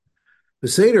The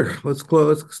Seder. Let's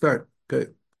start.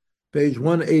 Okay, page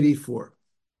 184.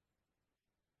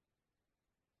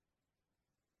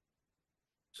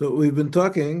 So we've been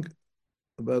talking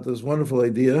about this wonderful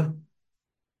idea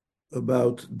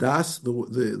about das,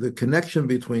 the connection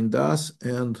between das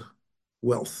and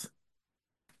wealth.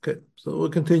 Okay, so we'll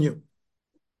continue.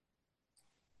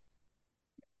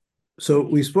 So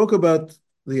we spoke about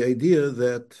the idea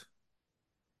that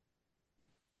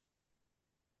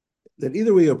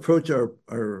either we approach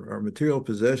our material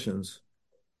possessions,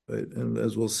 right, and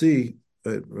as we'll see,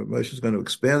 right, Ramesh is going to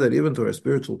expand that even to our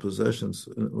spiritual possessions,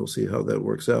 and we'll see how that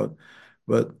works out.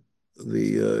 But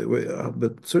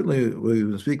but certainly we've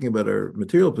been speaking about our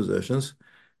material possessions,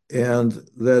 and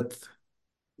that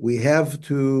we have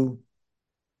to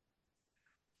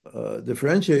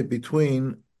differentiate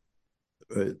between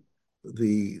uh,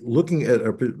 the looking at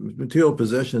our material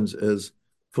possessions as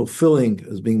fulfilling,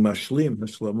 as being mashlim,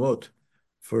 mashlamot,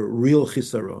 for real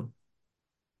chisaron,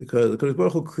 because the Kodesh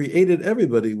Baruch Hu created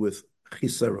everybody with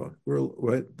chisaron.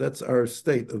 Right. That's our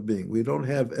state of being. We don't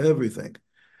have everything,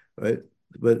 right?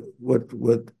 But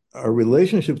what our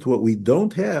relationship to what we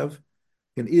don't have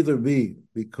can either be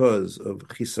because of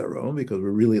chisaron, because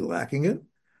we're really lacking it,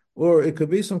 or it could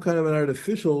be some kind of an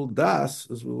artificial das,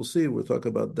 as we will see. We'll talk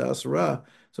about das ra,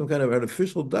 some kind of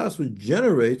artificial das which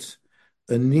generates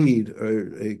a need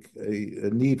or a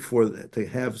need for to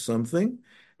have something,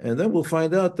 and then we'll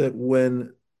find out that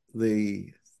when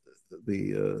the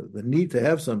the need to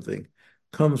have something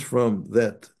comes from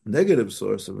that negative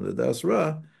source of the das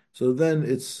ra, so then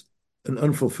it's an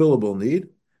unfulfillable need,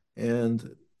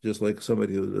 and just like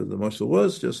somebody who the marshal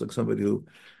was, just like somebody who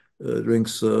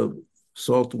drinks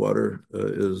salt water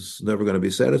is never going to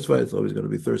be satisfied. It's always going to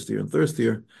be thirstier and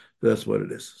thirstier. That's what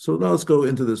it is. So now let's go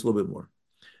into this a little bit more.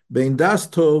 Bein das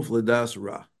tov ledas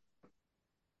ra.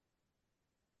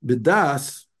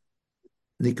 B'das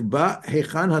nikba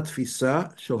hechan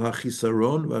hatfisa shel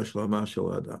hachisaron v'ashlama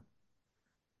shel adam.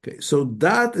 Okay, so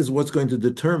that is what's going to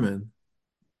determine,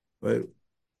 right,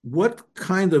 what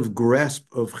kind of grasp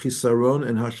of chisaron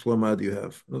and hashlama do you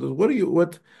have? In other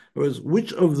words,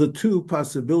 which of the two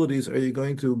possibilities are you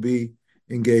going to be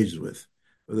engaged with?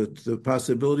 The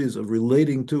possibilities of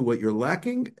relating to what you're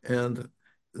lacking and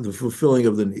the fulfilling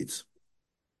of the needs.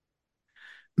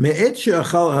 Me'et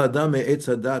she'achal ha'adam me'etz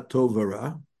hadat tov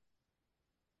v'ra,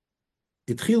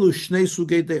 itchilu shnei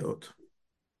sugei deot.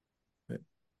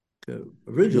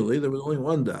 Originally, there was only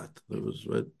one dot. There was,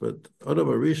 right, but Adam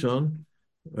Arishon,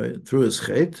 right, through his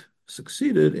chait,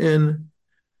 succeeded in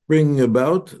bringing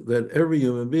about that every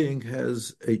human being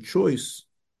has a choice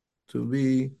to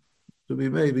be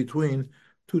made between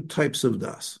two types of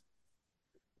das.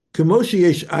 K'mo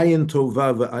sheyesh ayin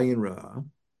tova v'ayin ra'a,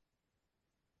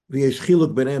 v'yesh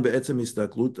chiluk b'neim be'etzem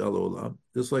istaklut al olam.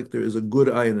 Just like there is a good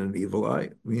eye and an evil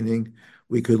eye, meaning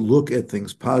we could look at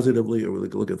things positively or we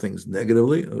could look at things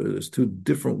negatively. There's two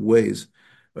different ways.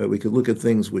 We could look at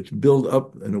things which build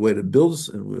up in a way that builds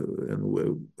and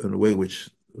in a way which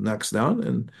knocks down.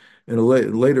 And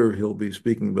later he'll be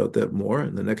speaking about that more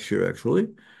in the next year,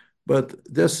 actually. But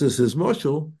this is his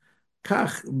moshul.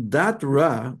 Kach dat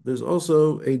ra. There's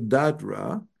also a dat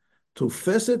ra.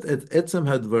 Tofeset et etzem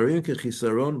hadvarim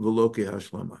kechisaron v'lo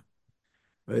kehashlama.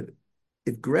 Right?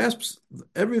 It grasps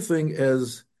everything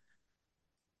as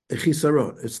a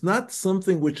chisaron. It's not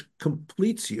something which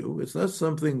completes you. It's not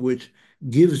something which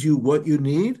gives you what you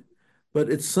need, but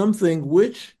it's something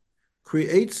which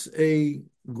creates a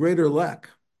greater lack.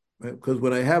 Right? Because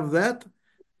when I have that,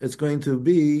 it's going to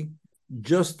be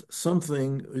just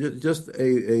something, just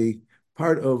a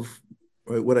part of,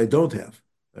 right, what I don't have.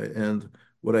 Right? And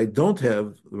what I don't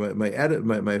have,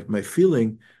 my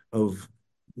feeling of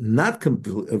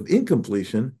of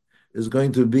incompletion is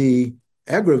going to be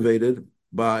aggravated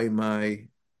by my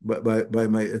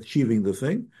achieving the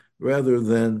thing, rather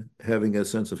than having a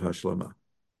sense of hashlama.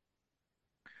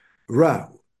 Ra.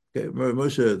 Okay,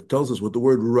 Moshe tells us what the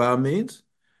word ra means.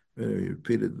 We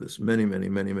repeated this many, many,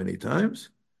 many, many times.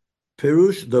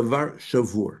 Perush davar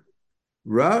shavur.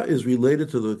 Ra is related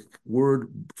to the word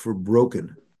for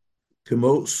broken.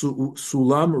 Kemo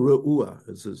sulam re'ua.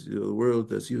 It's the word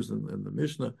that's used in the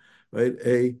Mishnah, right?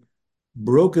 A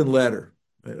broken ladder,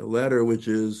 right? A ladder which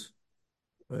is,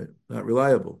 right, not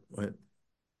reliable, right?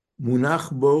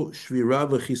 Munach bo shvira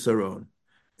v'chisaron.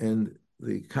 And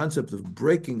the concept of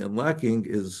breaking and lacking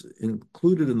is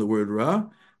included in the word ra,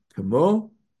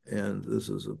 kamo, and this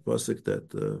is a pasuk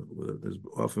that is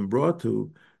often brought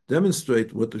to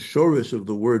demonstrate what the shorish of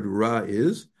the word ra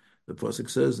is. The pasuk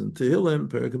says in Tehillim,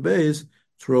 Perek Beis,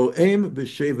 tro'em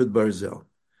b'shevet barzel,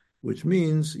 which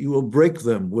means you will break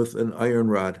them with an iron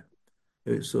rod.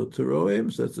 Okay, so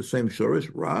teroim, so that's the same shorish,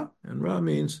 ra, and ra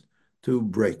means to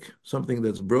break, something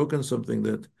that's broken, something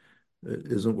that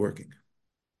isn't working.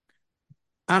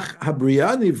 Ach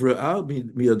habriya nivra'a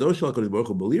miyado shel HaKadosh Baruch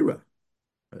Hu b'li ra.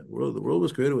 The world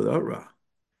was created without ra.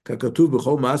 Kakatuv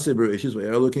b'chol maaseh bereshis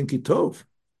v'yara Elokim ki tov.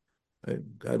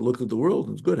 God looked at the world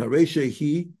and it's good. Harei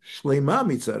shehi shlema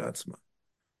mitzad atzma.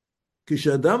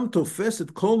 Kishadam tofes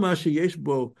et kol ma sheyesh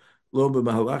bo lo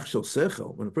b'mahalach shel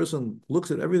sechel. When a person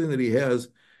looks at everything that he has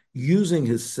using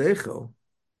his sechel,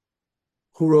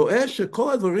 hu ro'eh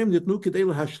shekol advarim nitnu kedei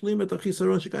lahashlim et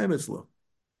achisaron shekayim etzlo.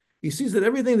 He sees that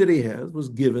everything that he has was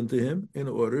given to him in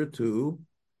order to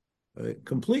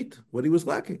complete what he was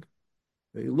lacking.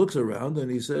 He looks around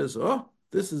and he says, "Oh,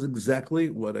 this is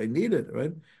exactly what I needed,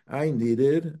 right? I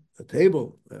needed a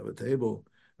table. I have a table.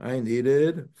 I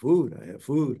needed food. I have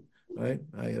food, right?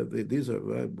 I have these are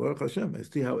Baruch Hashem. I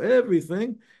see how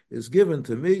everything is given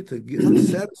to me to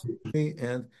satisfy me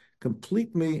and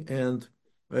complete me, and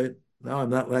right now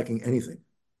I'm not lacking anything."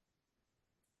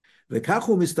 That's how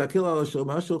he looks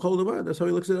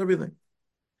at everything.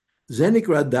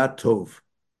 Zenikra dat tov.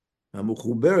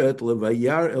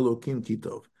 Levayar Elokim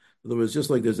Kitov. In other words, just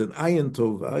like there's an ayin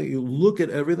tova, you look at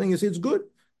everything, you see it's good.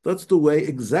 That's the way,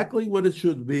 exactly what it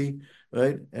should be,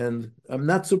 right? And I'm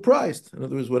not surprised. In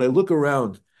other words, when I look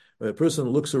around, a person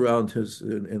looks around his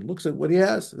and looks at what he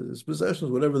has, his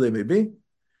possessions, whatever they may be,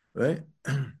 right?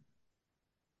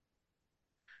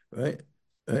 Right?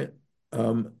 Right?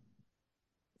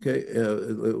 Okay,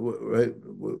 right?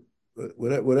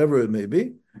 Whatever it may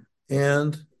be,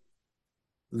 and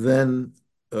then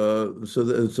so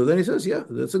then he says, yeah,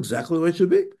 that's exactly what it should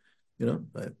be.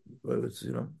 It's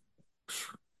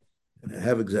I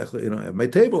have exactly, I have my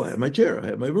table, I have my chair, I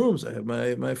have my rooms, I have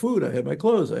my food, I have my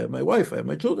clothes, I have my wife, I have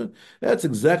my children. That's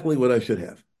exactly what I should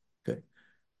have. Okay,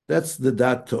 that's the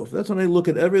dat tov. That's when I look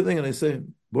at everything and I say,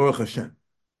 Baruch Hashem.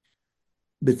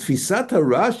 B'tfisat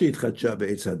harashi itchadsha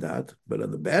be'etz hadat, but on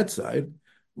the bad side,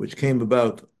 which came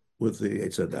about with the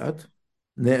etz hadat,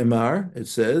 ne'emar, it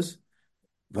says,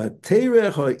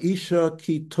 V'terech ha'isha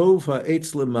ki tov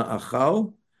ha'etz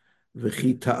lema'achal,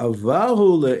 v'chi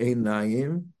ta'avahu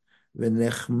le'einayim,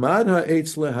 v'nechmad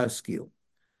ha'etz lehaskil.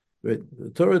 Right? The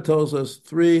Torah tells us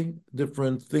three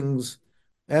different things,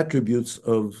 attributes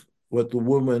of what the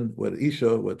woman, what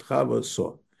Isha, what Chava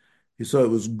saw. He saw it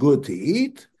was good to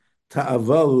eat.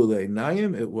 Ta'avahu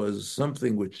le'einayim, it was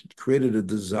something which created a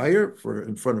desire for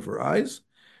in front of her eyes.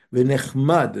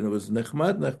 V'nechmad, and it was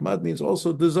nechmad. Nechmad means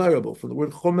also desirable, from the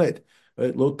word chomed,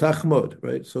 right? Lo tachmod,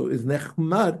 right? So is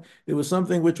nechmad, it was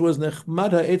something which was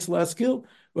nechmad ha'etz laskil,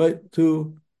 right?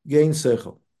 To gain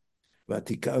sechel.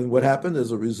 What happened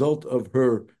as a result of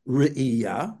her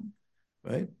re'iyah,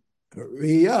 right? Her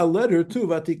re'iyah led her to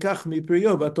vatikach mi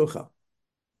priyo vatocha.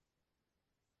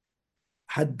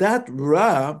 Hadat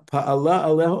ra pa'ala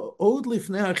aleho od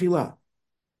lifnei achila.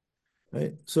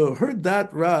 Right? So her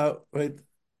dat ra, right,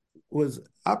 was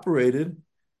operated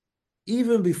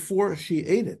even before she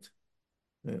ate it.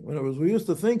 Right? When it was, we used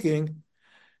to thinking,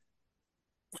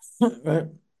 right,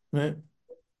 right,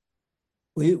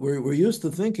 we're used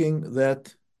to thinking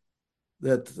that she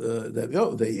ate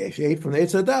from the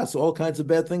Eitz Hadas. So all kinds of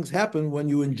bad things happen when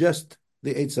you ingest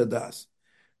the Eitz Hadas.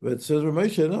 But it says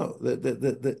Ramesha, no,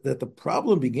 that the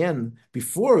problem began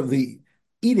before the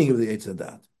eating of the Eitz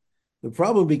Hadas. The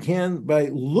problem began by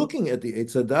looking at the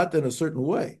Eitz Hadas in a certain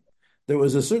way. There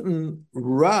was a certain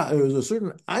ra, there was a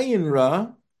certain ayin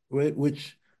ra, right,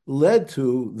 which led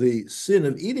to the sin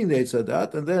of eating the Eitz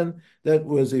Hadas, and then that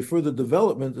was a further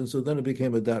development, and so then it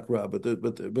became a dat ra. But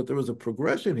there was a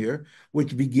progression here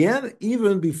which began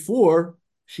even before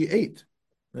she ate.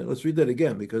 Right, let's read that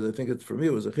again, because I think it's, for me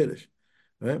it was a chiddush.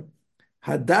 Right?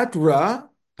 Hadat ra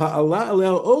pa'ala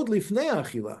aleo od lifnei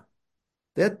achila.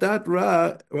 That dat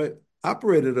ra, right,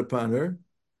 operated upon her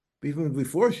even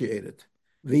before she ate it.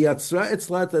 V'yatzra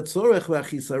etzlat atzorech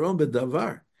v'achisaron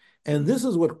bedavar. And this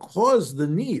is what caused the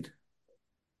need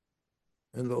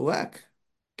and the lack.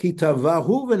 Ki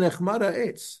tavahu v'nechmad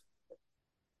ha'etz.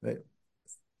 Right?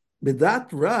 B'dat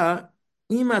ra,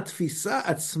 ima tfisa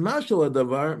atzma shel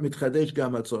hadavar mitchadesh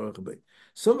gam hatzorech bei.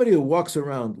 Somebody who walks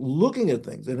around looking at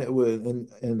things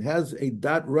and has a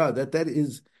dat ra,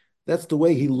 that's the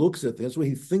way he looks at things, that's the way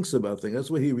he thinks about things, that's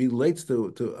the way he relates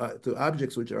to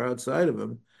objects which are outside of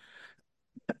him.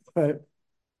 Right?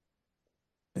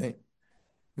 Okay.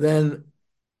 Then,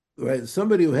 right,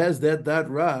 somebody who has that dat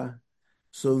ra,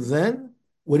 so then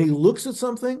when he looks at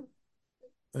something,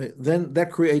 right, then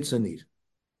that creates a need.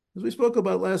 As we spoke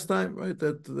about last time, right,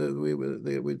 that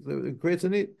it creates a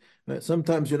need. Right?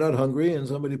 Sometimes you're not hungry and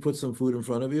somebody puts some food in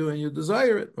front of you and you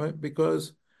desire it, right?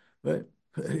 Because, right,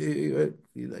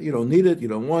 You don't need it, you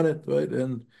don't want it, right?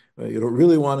 And you don't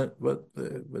really want it, but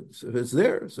it's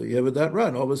there. So you have it that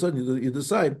run. All of a sudden, you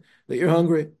decide that you're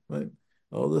hungry, right?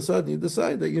 All of a sudden, you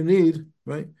decide that you need,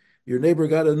 right? Your neighbor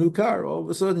got a new car. All of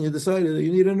a sudden, you decided that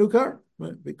you need a new car,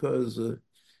 right? Because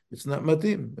it's not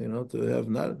matim, to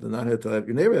not have to have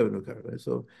your neighbor have a new car, right?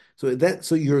 So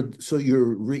your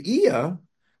re'iyah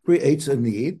creates a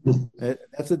need. And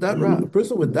that's a dat ra. A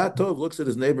person with dat tov looks at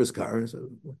his neighbor's car and says,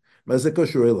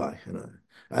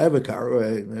 I have a car, or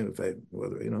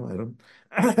whether I don't,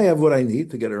 I have what I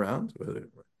need to get around.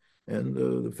 And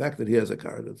the fact that he has a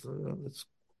car, that's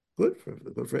good for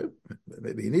him.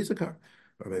 Maybe he needs a car,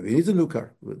 or maybe he needs a new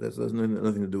car. But that doesn't have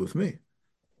nothing to do with me.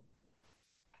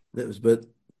 But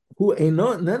who ain't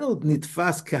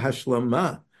nitfas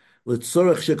kehashlama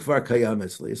l'tzorech shekvar kayam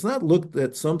etzli. It's not looked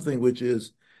at something which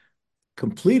is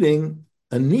completing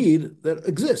a need that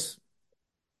exists.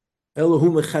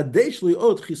 Elohu mechadesh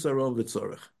liot chisaron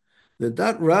v'tzorech. The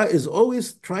dat ra is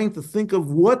always trying to think of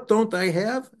what don't I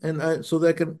have, and so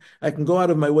that I can go out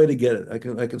of my way to get it. I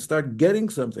can start getting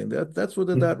something. That's what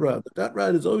the dat ra. The dat ra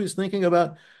is always thinking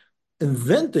about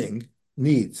inventing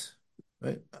needs.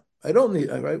 Right? I don't need,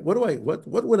 right? What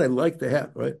would I like to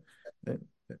have, right?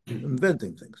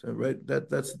 Inventing things, right?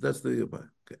 That's the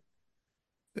okay.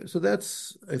 So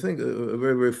that's, I think, a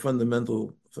very, very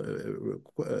fundamental,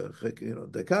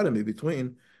 dichotomy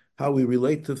between how we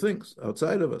relate to things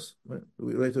outside of us. Right?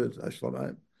 We relate to it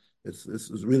ashlamai. It's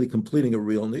really completing a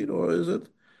real need, or is it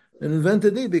an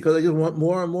invented need because I just want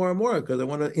more and more and more because I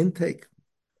want to intake.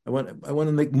 I want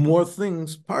to make more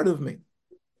things part of me.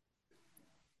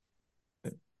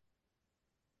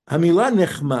 Hamila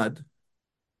nechmad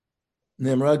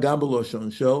nemra gam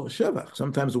b'loshon shel shevach.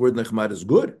 Sometimes the word nechmad is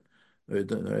good,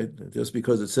 right? Just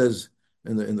because it says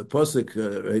in the pasuk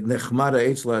nechmad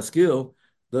ha'etz laskil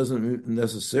doesn't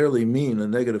necessarily mean a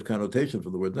negative connotation for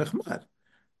the word nechmad,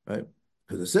 right?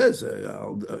 Because it says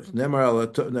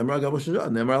nemra gam b'loshon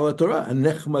nemra ala Torah and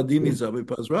nechmadim izav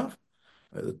b'pazrav.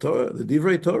 The Torah, the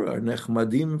Divrei Torah are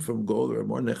nechmadim from gold, or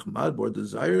more nechmad, more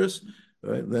desirous,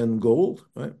 right, than gold,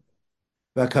 right?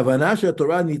 The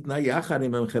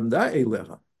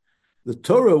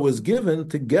Torah was given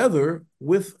together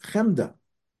with chemda,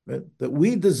 right? That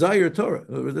we desire Torah.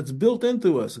 That's built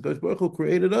into us. Hakadosh Baruch Hu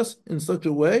created us in such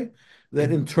a way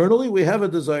that internally we have a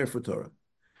desire for Torah.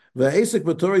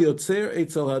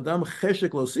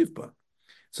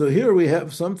 So here we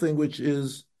have something which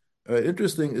is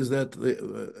interesting, is that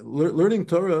learning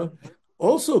Torah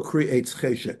also creates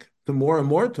cheshek to more and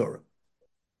more Torah.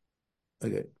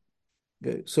 Okay.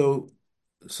 So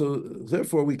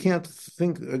therefore we can't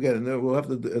think again. And we'll have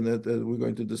to, and that we're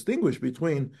going to distinguish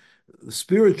between the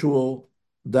spiritual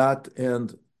dat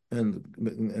and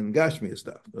gashmi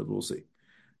stuff. That we'll see.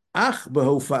 But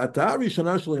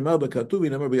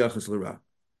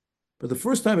the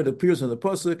first time it appears in the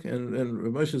pasuk, and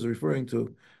Ramesh is referring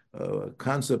to a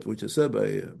concept which is said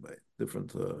by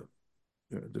different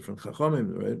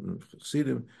chachamim, right, and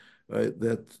chassidim, right,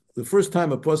 that the first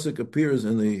time a pasuk appears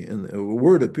a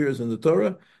word appears in the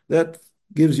Torah, that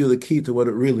gives you the key to what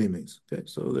it really means. Okay,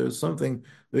 so there is some kind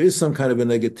of a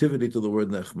negativity to the word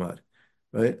nechmad,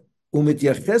 right?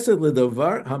 Umityacheset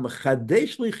ledavar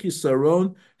hamachadesh li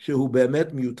chisaron shehu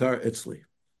be'emet miutar etzli.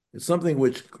 It's something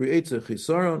which creates a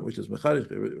chisaron, which is mechadesh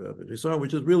chisaron,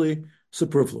 which is really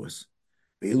superfluous.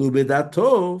 Ve'ilu bedat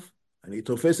tov. And he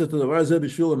tofes it to the varzeh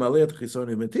b'shvil amalei chisaron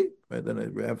imeti. Right, then I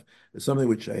have something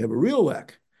which I have a real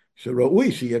lack. Sheroi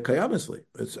sheyeh kayamesli.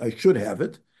 I should have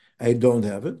it. I don't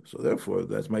have it. So therefore,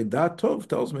 that's my dat tov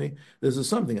tells me this is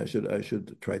something I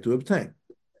should try to obtain.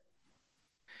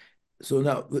 So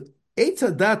now the eitz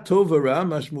dat tov v'ra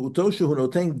mashmuuto shehu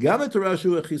noten gam et hara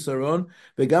shehu chisaron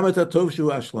v'gam et hatov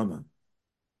shehu ashlama.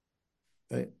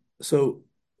 Right. So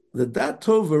the dat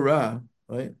tov v'ra,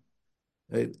 right,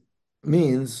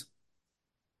 means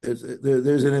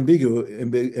there's an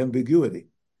ambiguity,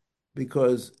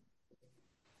 because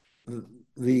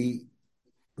the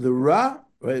ra,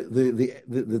 right,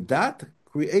 the dat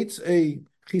creates a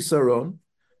chisaron,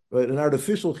 right, an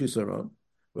artificial chisaron,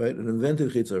 right, an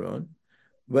invented chisaron,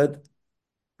 but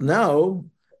now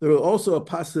there is also a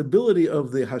possibility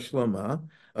of the hashlama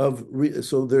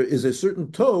so there is a certain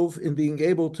tov in being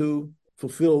able to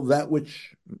fulfill that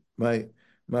which my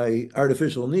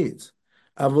artificial needs.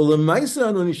 But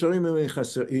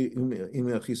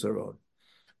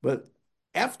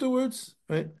afterwards,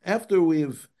 right, after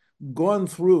we've gone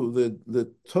through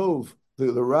the tov,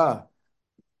 the ra,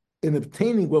 in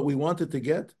obtaining what we wanted to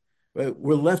get, right,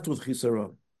 we're left with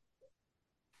chisaron.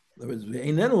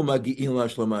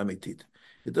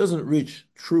 It doesn't reach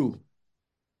true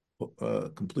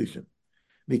completion.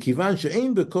 מכיוון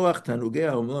שאין בכוח תענוגי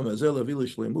העולם הזה להביא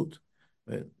לשלמות.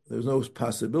 Right? There's no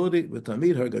possibility,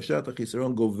 ותמיד הרגשת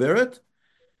החיסרון גוברת,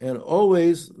 and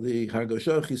always the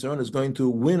hargasha chisaron is going to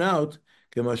win out.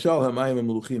 Kemashal hamayim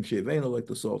meluchim sheveinu, like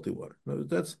the salty water.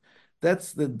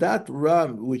 That's the dat ra,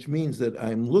 which means that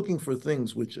I'm looking for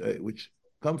things which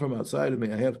come from outside of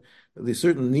me. I have these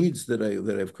certain needs that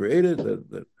I've created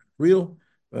that real,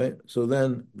 right? So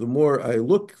then the more I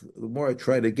look, the more I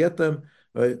try to get them,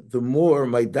 right? The more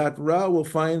my dat ra will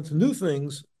find new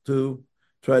things to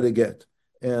try to get,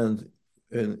 and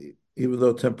even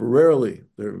though temporarily,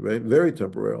 they're right, very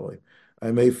temporarily,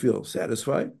 I may feel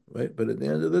satisfied, right? But at the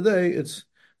end of the day, it's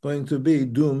going to be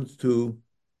doomed to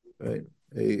right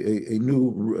a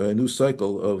new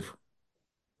cycle of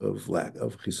lack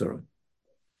of chisaron.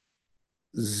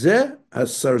 Ze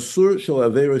hasarsur shel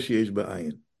avera sheyesh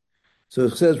ba'ayin. So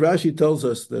it says Rashi tells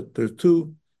us that there are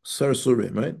two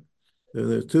sarsurim, right?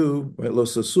 There are two, right? Lo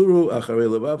sasuru acharei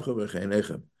levavcha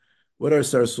v'cheinechem. What are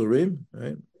sarsurim,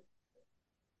 right?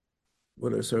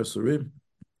 What are sarsurim?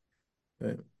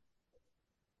 Right.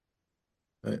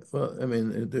 Right. Well, I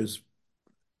mean, there's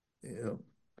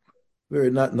very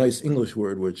not nice English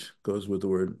word which goes with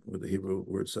the Hebrew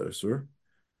word sarsur.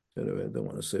 I don't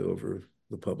want to say over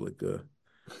the public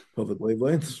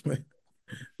wavelengths, right?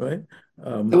 Right.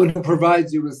 So it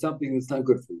provides you with something that's not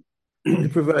good for you.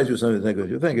 It provides you something that's not good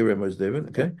for you. Thank you very much, David.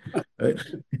 Okay. Right.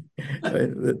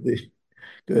 Right.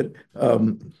 Good.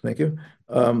 Thank you.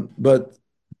 But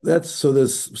that's so. It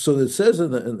says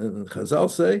in Chazal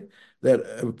say that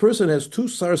a person has two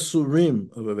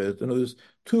sarsurim of avet. There's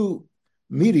two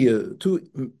media,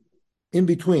 two in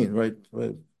between, right?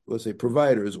 Let's say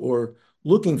providers or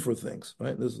looking for things,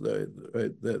 right? This is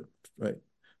right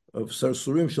of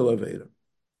sarsurim shel aveda.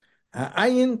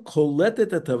 Ha'ayin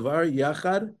koletet atavar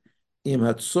yachad im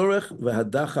hatzorech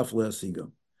v'hadachaf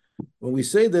le'asiga. When we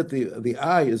say that the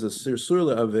eye is a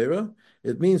sirsur le'avera,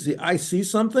 it means the eye sees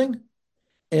something,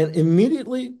 and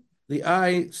immediately the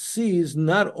eye sees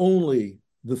not only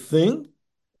the thing,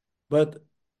 but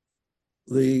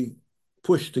the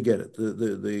push to get it,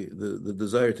 the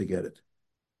desire to get it.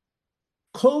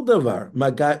 Kol davar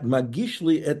magish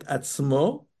li et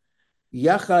atzmo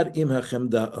yachad im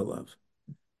hachemda alav.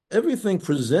 Everything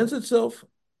presents itself,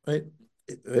 right?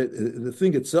 The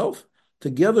thing itself,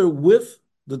 together with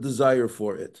the desire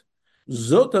for it.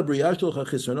 Zot habriyah shel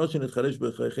chachisronot shenitchadesh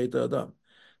b'chaychet adam.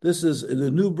 This is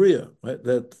the new bria, right?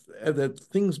 That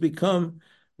things become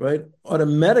right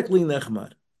automatically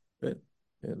nechmad, right?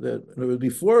 That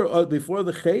before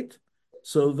the chait.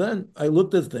 So then I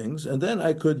looked at things, and then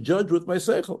I could judge with my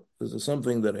seichel. This is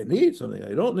something that I need, something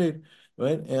I don't need,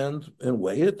 right? And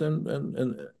weigh it and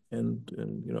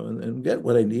get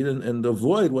what I need and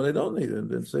avoid what I don't need,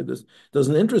 and say this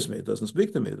doesn't interest me, it doesn't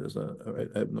speak to me, it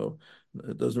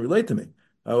doesn't relate to me.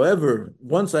 However,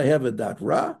 once I have a dat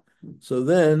ra, so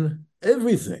then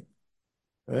everything,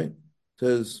 right,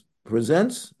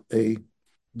 presents a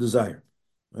desire,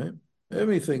 right?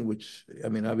 Everything which, I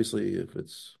mean, obviously, if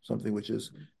it's something which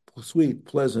is sweet,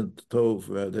 pleasant, tov,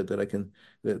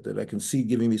 that I can see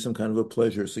giving me some kind of a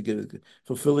pleasure, so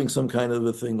fulfilling some kind of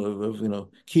a thing of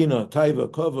kina, taiva,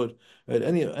 kavod, right?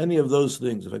 Any of those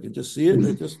things, if I can just see it,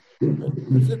 that's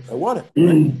it. I want it,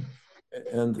 right?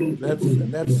 And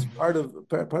that's part of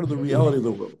the reality of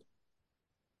the world.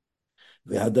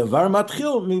 That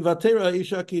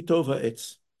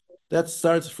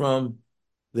starts from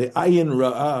the ayin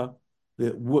ra'ah,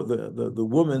 the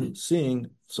woman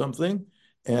seeing something,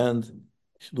 and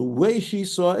the way she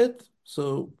saw it.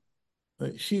 So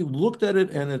she looked at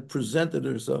it, and it presented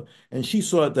herself, and she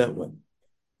saw it that way.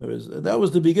 That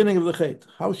was the beginning of the chait.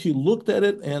 How she looked at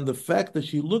it, and the fact that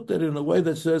she looked at it in a way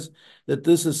that says that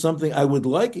this is something I would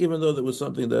like, even though there was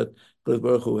something that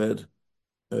Baruch Hu had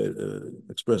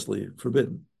expressly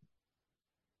forbidden.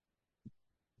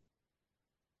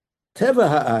 Teva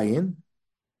ha'ayin,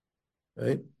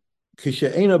 right?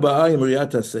 Kishe'ena ba'ayin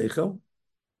riyat ha'seichel,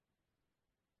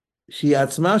 she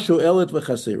atzma sho'elet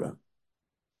v'chasira.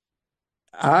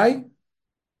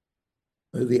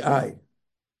 The eye,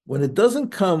 when it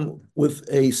doesn't come with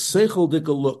a seichel-dika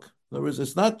look, in other words,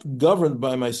 it's not governed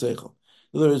by my seichel.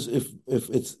 In other words, if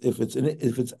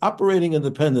it's operating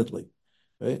independently,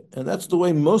 right, and that's the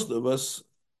way most of us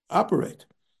operate,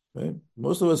 right?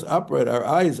 Most of us operate, our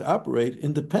eyes operate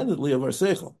independently of our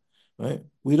seichel, right?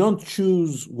 We don't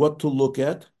choose what to look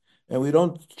at, and we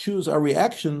don't choose our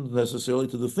reaction necessarily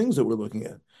to the things that we're looking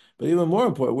at. But even more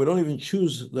important, we don't even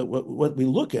choose what we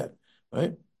look at,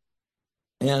 right?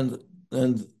 And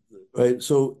right.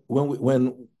 So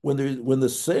when the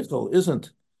seichel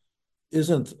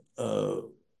isn't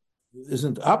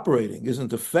operating,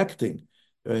 isn't affecting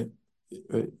right?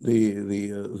 Right?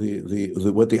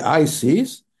 The what the eye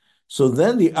sees. So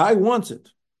then the eye wants it,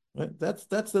 right?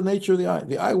 That's the nature of the eye.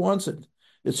 The eye wants it.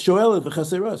 It's shoel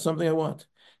v'chasera, something I want.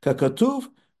 Kakatuv,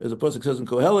 as the pasuk says in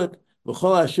Kohelet,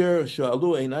 v'chol asher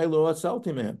shalu einai lo atzalti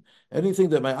mehem. Anything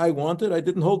that my eye wanted, I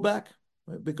didn't hold back,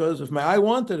 right? Because if my eye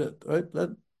wanted it, right,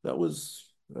 that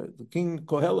was right, the King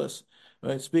Koheles,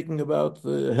 right, speaking about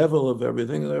the hevel of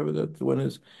everything. That when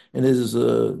his in his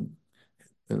in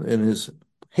his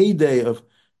heyday of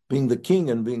being the king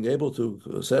and being able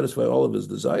to satisfy all of his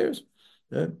desires,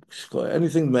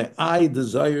 anything my eye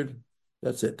desired,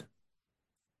 that's it.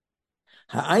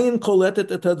 Ha'ayin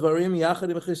koletet et hadvarim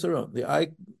yachad im chisaron. The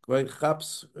eye, right,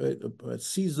 chaps, right,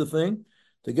 sees the thing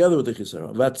together with the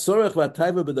chisaron. V'atzorech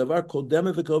v'atayva b'davar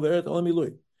kodeme v'koveret olam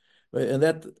ilui. Right, and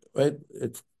that, right,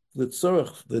 it's the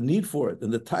tzorech, the need for it,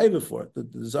 and the taiva for it, the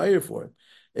desire for it,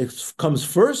 it comes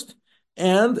first,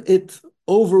 and it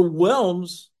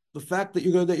overwhelms the fact that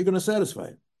you're going to satisfy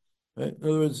it. Right? In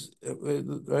other words,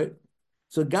 right.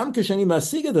 So gam kishani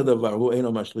masiga davar hu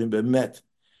eno mashlim bemet.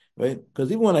 Right?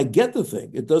 Because even when I get the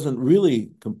thing, it doesn't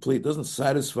really complete, doesn't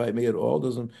satisfy me at all,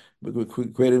 doesn't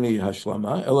create any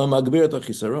hashlama. Ela magbir et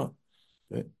chisaron.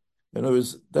 Right? In other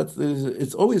words,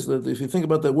 it's always, if you think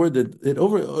about that word, that it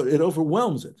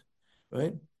overwhelms it,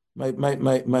 right? My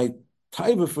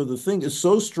taiva for the thing is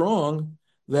so strong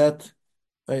that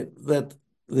right, that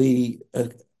the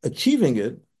achieving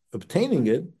it, obtaining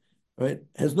it, right,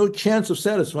 has no chance of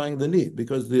satisfying the need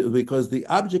because the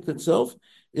object itself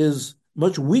is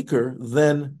much weaker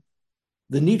than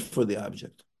the need for the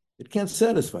object. It can't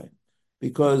satisfy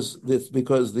because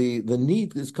the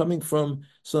need is coming from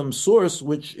some source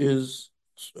which is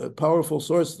a powerful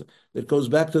source that goes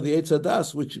back to the Eitz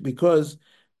Hadas, which because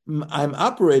I'm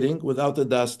operating without the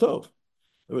Das Tov.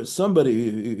 There was somebody,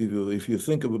 if you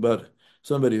think about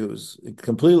somebody who's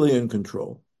completely in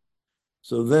control,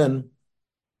 so his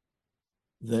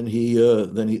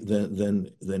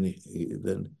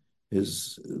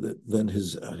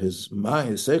mind,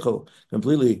 his seichel,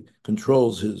 completely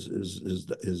controls his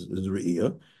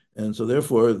re'iyah, and so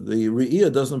therefore the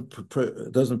re'iyah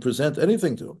doesn't present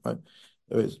anything to him.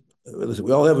 Right?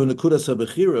 We all have a nekudas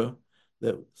habechira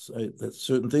that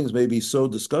certain things may be so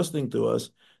disgusting to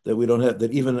us that we don't have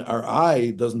that even our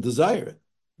eye doesn't desire it.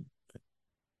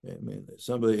 I mean, if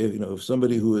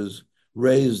somebody who is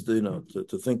raised,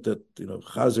 to think that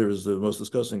chazer is the most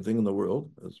disgusting thing in the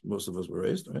world, as most of us were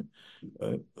raised, right?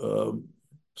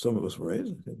 Some of us were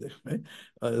raised, right?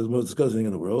 It's the most disgusting thing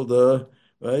in the world,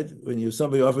 right? When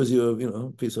somebody offers you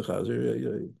a piece of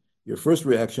chazer, your first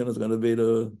reaction is going to be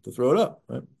to throw it up,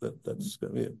 right? That's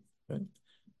going to be it, right?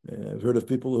 And I've heard of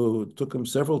people who took them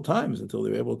several times until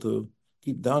they were able to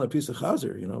keep down a piece of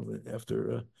chazer,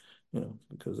 after,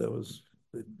 because that was,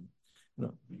 it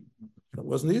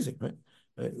wasn't easy, right?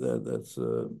 That's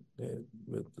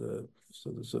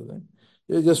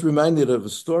it just reminded of a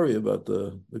story about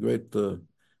the great Bal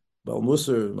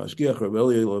Musar Mashgiach Rabbi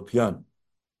Lopian.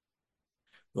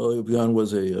 Lopian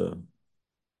was he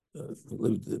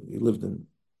lived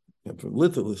from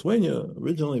Lithuania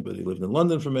originally, but he lived in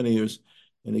London for many years,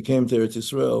 and he came to Eretz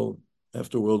Yisrael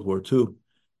after World War II.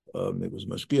 It was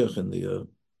Mashgiach in the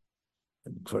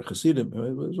Kfar Hasidim.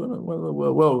 It was one of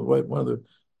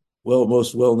the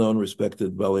most well-known,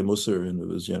 respected Balei Musar in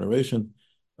his generation.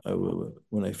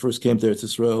 When I first came to Eretz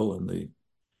Yisrael in the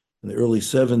early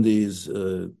 70s,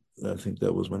 I think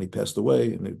that was when he passed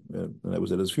away, and I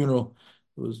was at his funeral.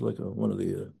 It was like one of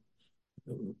the,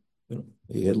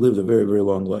 he had lived a very, very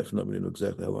long life. Nobody knew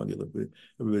exactly how long he lived, but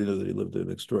everybody knew that he lived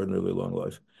an extraordinarily long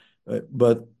life. Right?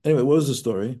 But anyway, what was the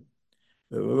story?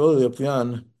 Rabbi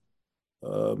Hirshfeld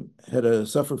had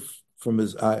suffered from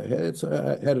his eye,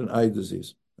 had an eye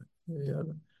disease.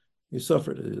 He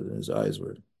suffered. His eyes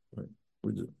weren't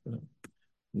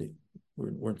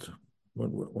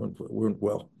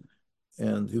well,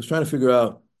 and he was trying to figure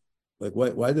out like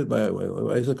why is the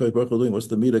Baruch Hu doing? What's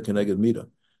the mida keneged mida?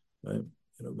 Right?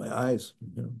 My eyes.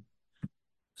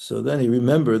 So then he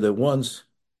remembered that once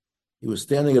he was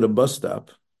standing at a bus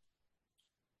stop,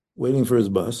 waiting for his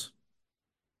bus,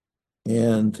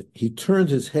 and he turned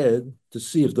his head to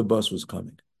see if the bus was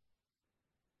coming.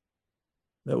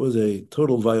 That was a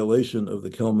total violation of the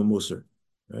Kelma Musar,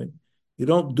 right? You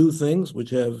don't do things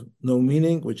which have no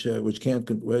meaning, which can't.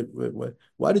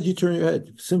 Why did you turn your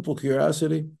head? Simple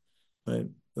curiosity, right?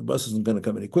 The bus isn't going to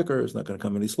come any quicker. It's not going to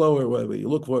come any slower. Whatever you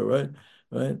look for it, right?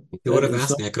 Right. If you would have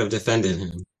asked me, I could have defended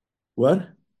him. What? If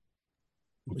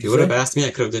What'd you you would have say? asked me,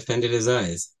 I could have defended his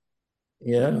eyes.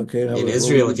 Yeah. Okay. In What would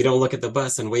Israel, if you you don't look at the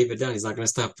bus and wave it down, he's not going to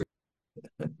stop for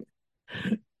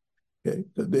Okay.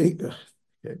 Could be.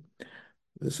 Okay.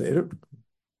 The Seder.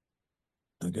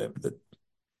 Okay, but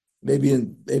maybe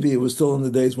it was still in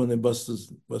the days when the bus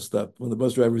stopped, when the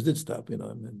bus drivers did stop. I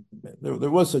mean, there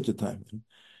was such a time.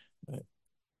 Right?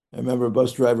 I remember a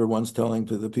bus driver once telling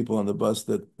to the people on the bus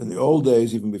that in the old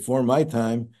days, even before my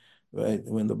time, right,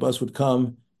 when the bus would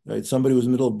come, right, somebody was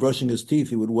in the middle of brushing his teeth,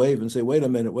 he would wave and say, wait a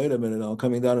minute, I'm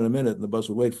coming down in a minute, and the bus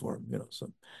would wait for him.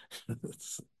 So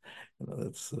that's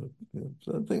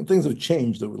so things have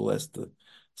changed over the last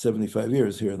 75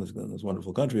 years here in this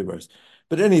wonderful country of ours.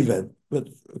 But in any event,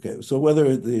 okay, so whether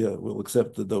we'll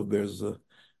accept the Dove Bears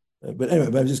but anyway,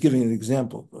 I'm just giving an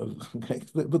example of, okay,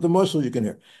 but the muscle you can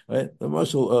hear, right? The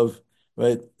muscle of,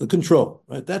 right, the control,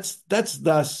 right? That's das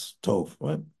tov,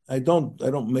 right? I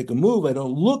don't make a move. I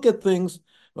don't look at things,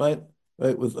 right?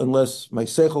 Right, unless my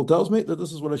seichel tells me that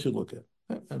this is what I should look at,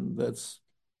 right? And that's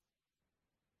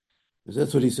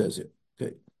what he says here.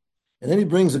 Okay, and then he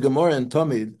brings a Gemara and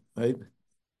Tamid, right?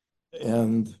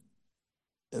 And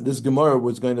this Gemara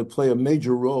was going to play a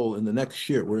major role in the next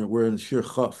shir. We're in shir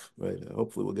Chaf, right?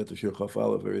 Hopefully, we'll get to shir Chaf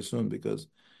Aleph very soon because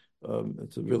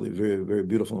it's a really very, very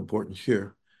beautiful, important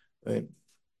shir, right?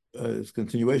 It's a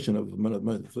continuation of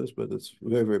this, but it's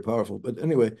very, very powerful. But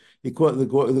anyway,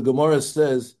 the Gemara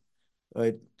says,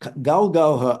 right? Gal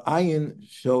ha'ayin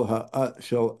shel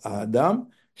adam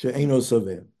she'eino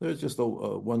saveh. There's just a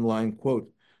one-line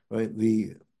quote, right?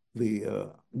 The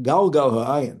gal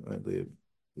ha'ayin, right? The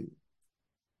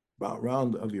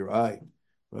round of your eye,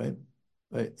 right?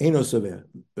 Right? Eino saveh,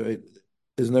 right?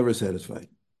 Is never satisfied.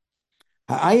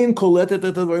 Ha'ayin koletet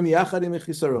et advarim yachad im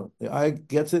chisaron. The eye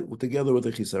gets it together with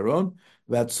the chisaron.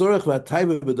 V'atzorech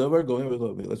v'atayve b'davar going with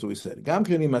it. That's what we said. Gam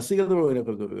k'ni masiga davar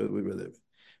we read it.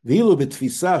 V'ilu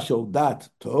b'tfisa shel dat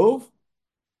tov.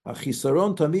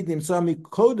 HaChisaron tamid nimsa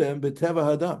mikodem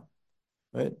b'teva hadam.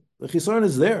 Right? The chisaron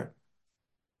is there.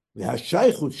 And what's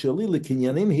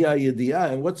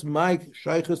my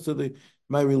shaykhus to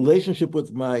my relationship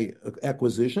with my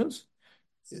acquisitions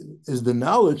is the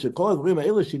knowledge that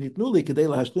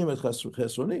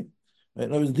right?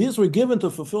 In other words, these were given to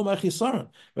fulfill my chisaron.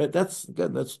 Right? That's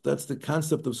the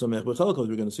concept of samech b'chelko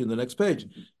we're going to see in the next page.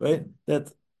 Right?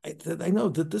 That I know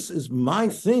that this is my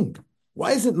thing.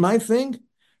 Why is it my thing?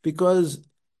 Because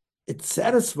it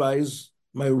satisfies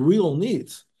my real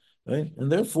needs. Right,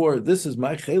 and therefore this is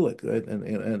my chelik, right?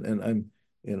 And I'm,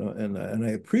 and I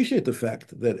appreciate the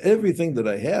fact that everything that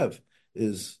I have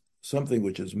is something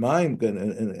which is mine,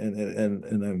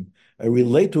 and I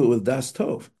relate to it with das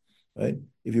tov, right?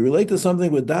 If you relate to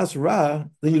something with das ra,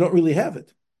 then you don't really have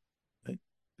it, right?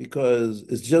 Because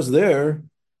it's just there,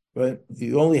 right?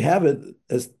 You only have it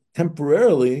as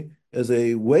temporarily as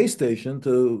a way station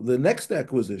to the next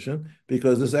acquisition,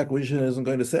 because this acquisition isn't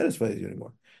going to satisfy you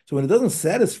anymore. So when it doesn't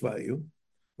satisfy you,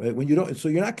 right? When you don't, so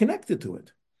you're not connected to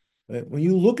it. Right? When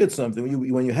you look at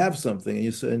something, when you have something, and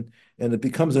you say, and it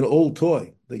becomes an old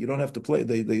toy that you don't have to play,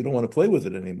 that you don't want to play with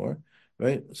it anymore,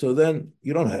 right? So then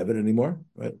you don't have it anymore,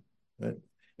 right? Right?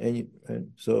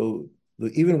 And so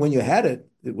even when you had it,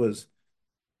 it was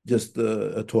just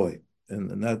a toy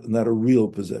and not a real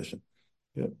possession.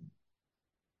 Yeah.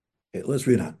 Okay, let's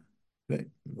read on. Okay,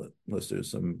 unless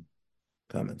there's some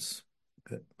comments.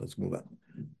 Okay, let's move on.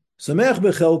 Sameach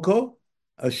bechelko,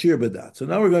 ashir bedat. So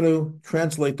now we're going to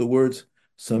translate the words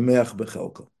sameach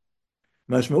bechelko.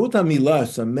 Mashmaut hamilah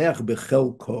sameach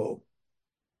bechelko.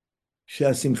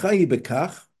 She'asimcha hi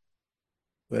bekach.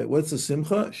 Right? What's the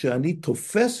simcha? She'ani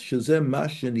tofes shezeh ma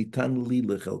shenitan li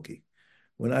lechelki.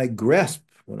 When I grasp,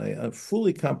 when I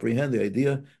fully comprehend the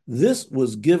idea, this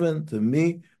was given to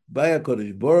me by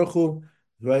HaKadosh Baruch Hu,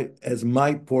 right, as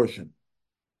my portion.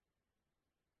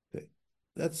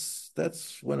 That's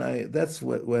when I'm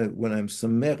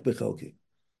samech bechelki,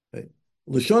 right?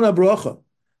 Lashon habracha,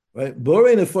 right?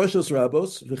 Borei nefashos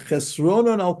rabos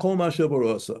v'chesronon al kol masha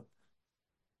barosa,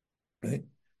 right?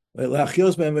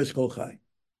 La'achios be'em v'shkol chai.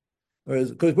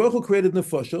 Whereas Baruch Hu created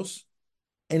nefashos,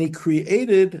 and He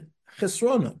created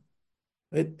chesronon,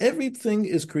 right? Everything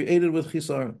is created with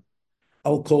chisaron.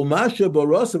 Al kol masha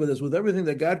barosa, but it's with everything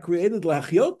that God created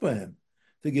la'achiot be'em,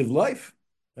 to give life,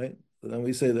 right? So then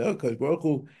we say that, okay, Baruch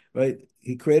Hu, right?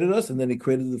 He created us, and then He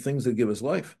created the things that give us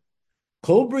life.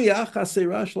 Kol briyah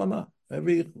chasera shlama.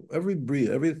 Every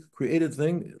bria, every created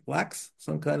thing lacks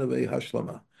some kind of a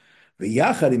hashlama.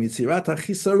 V'yachad im yitzirat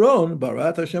hachisaron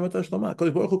barat Hashem et hashlama.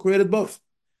 Kodesh Baruch Hu created both.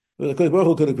 Kodesh Baruch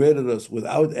Hu could have created us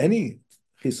without any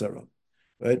chisaron,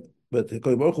 right? But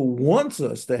Kodesh Baruch Hu wants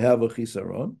us to have a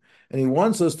chisaron, and He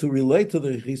wants us to relate to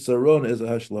the chisaron as a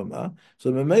hashlama.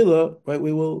 So memela, right,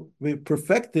 we will be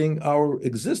perfecting our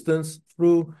existence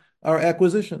through our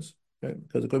acquisitions, right?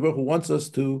 Because Kodesh Baruch Hu wants us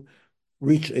to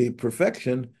reach a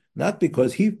perfection, not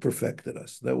because He perfected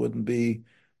us. That wouldn't be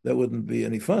that wouldn't be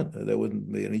any fun. That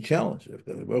wouldn't be any challenge. If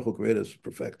the Baruch Hu created us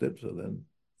perfected, so then,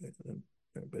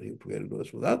 but He created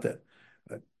us without that.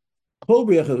 The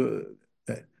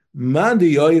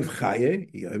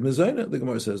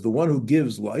Gemara says the one who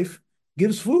gives life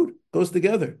gives food, goes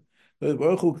together. The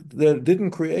Baruch Hu that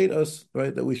didn't create us,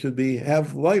 right, that we should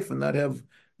have life and not have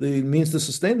the means to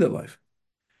sustain that life.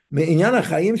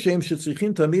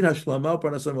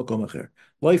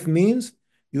 Life means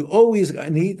you always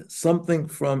need something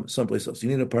from someplace else. You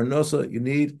need a parnosa, you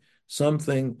need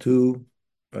something to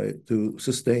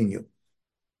sustain you.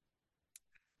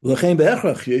 Everybody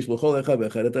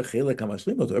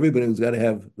who's got to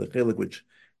have the chelik which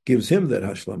gives him that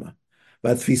hashlama.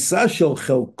 But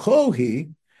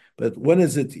when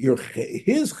is it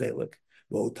his chelik?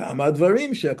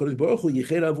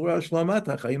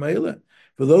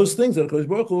 For those things that HaKadosh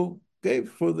Baruch Hu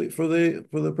gave for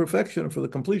the perfection, for the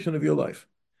completion of your life.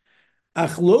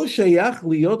 But you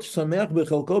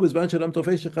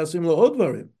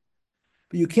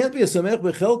can't be a samech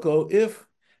b'chelko if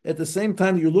at the same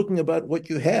time you're looking about what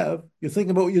you have, you're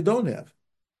thinking about what you don't have.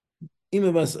 A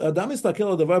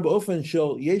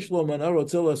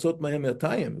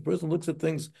person looks at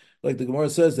things like the Gemara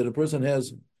says that a person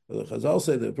has, the Chazal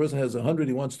say that a person has 100,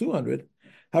 he wants 200.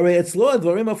 The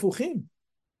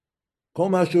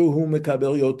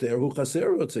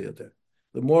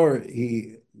more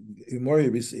he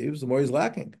receives, the more he's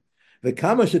lacking.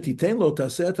 Whatever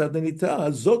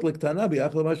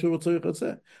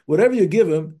you give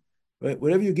him, right?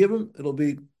 Whatever you give him, it'll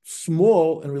be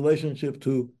small in relationship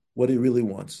to what he really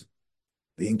wants.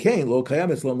 Being Cain, lo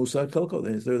kayam, it's lo musar chelko.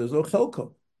 Then there's no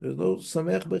chelko. There's no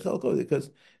samech bechelko because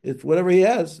it's whatever he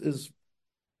has is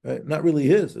right, not really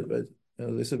his, right?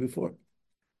 As I said before.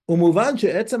 Umuvan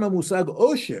she'etzem hamusag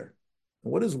osher.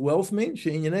 What does wealth mean?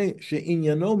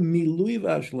 She'inyano milui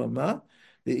v'ashlama.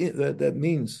 That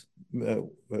means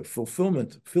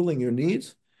fulfillment, filling your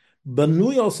needs.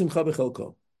 Banui al simcha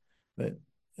bechelko. Right?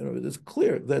 It's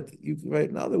clear that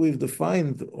right now that we've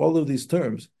defined all of these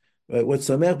terms, right, what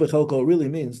samech bechelko really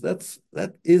means, that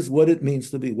is what it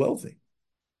means to be wealthy.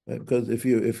 Right? Because if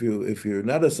you're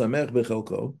not a samech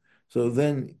bechelko, so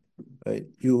then right,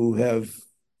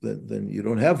 then you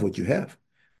don't have what you have.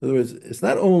 In other words, it's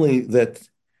not only that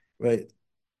right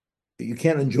you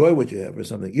can't enjoy what you have or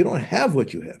something. You don't have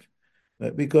what you have,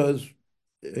 right? Because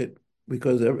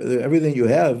everything you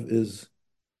have is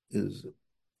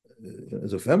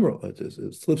ephemeral.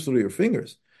 It slips through your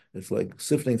fingers. It's like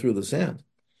sifting through the sand.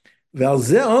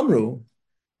 Valzeh amru,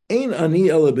 ein ani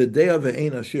ela b'deya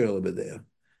ve'ein ashir ela b'deya.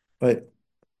 Right?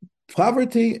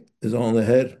 Poverty is on the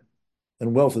head,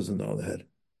 and wealth isn't on the head.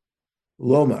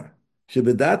 Lomar,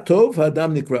 shebedat tov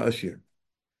hadam nikra ashir.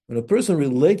 When a person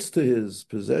relates to his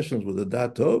possessions with a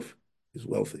dat tov, he's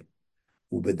wealthy.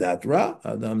 Ubedat ra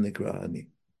hadam nikra ani.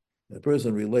 A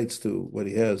person relates to what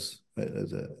he has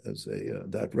as a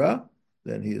dat ra,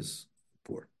 then he is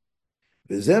poor.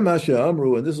 V'zeh ma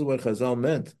she'amru, and this is what Chazal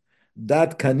meant.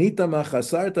 Dat kanita ma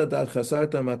chasarta, dat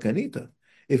chasarta ma kanita.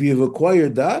 If you've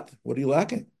acquired that, what are you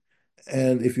lacking?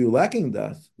 And if you're lacking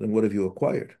that, then what have you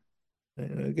acquired?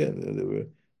 And again,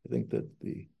 I think that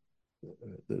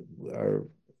our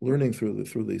learning through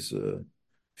these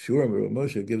Shurim,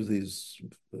 Moshe gives these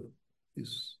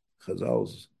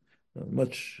Chazals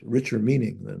much richer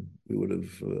meaning than we would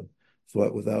have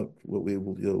thought without what we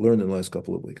learned in the last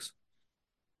couple of weeks.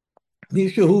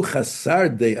 Mishahu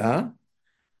chasar de'ah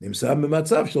nimsab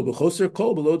b'matzav shel b'choser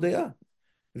kol below de'ah.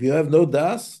 If you have no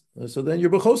das, so then you're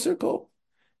b'choser kol.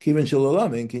 Kivin shel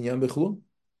olam ein kinyan b'chlum,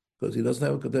 because he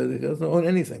doesn't own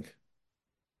anything.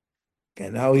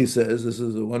 And now he says, this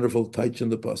is a wonderful touch in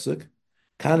the pasuk.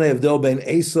 Kana evdel ben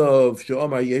Esav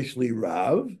she'omar yesh li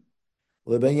rav,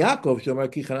 leben Yaakov she'omar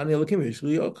ki chanani elokim yesh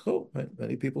li yokcho.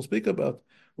 Many people speak about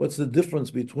what's the difference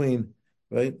between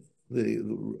right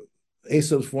the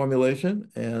Esav's formulation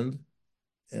and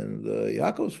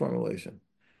Yaakov's formulation.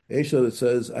 Esav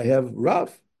says, I have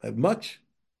rav, I have much,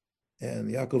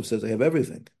 and Yaakov says, I have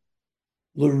everything.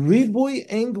 L'ridbui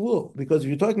ein gvul, because if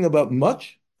you're talking about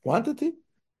much quantity,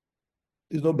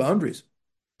 there's no boundaries,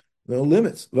 no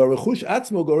limits. Then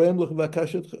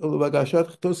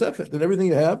everything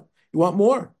you have, you want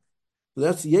more. So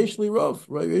that's yeshli rav,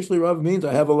 right? Yeshli rav means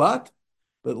I have a lot,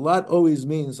 but lot always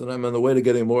means that I'm on the way to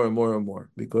getting more and more and more,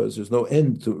 because there's no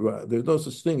end to rav. There's no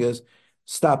such thing as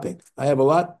stopping. I have a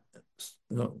lot,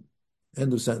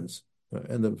 end of sentence,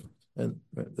 end of, and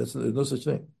right? There's no such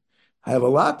thing. I have a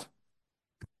lot,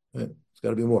 right? It's got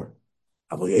to be more.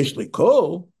 Yeshli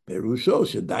kol. Whatever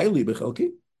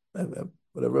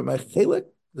my chelik,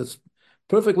 that's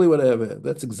perfectly what I have.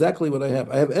 That's exactly what I have.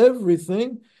 I have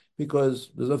everything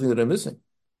because there's nothing that I'm missing.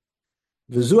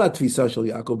 V'zu atfisa shel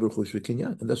Yaakov b'rchush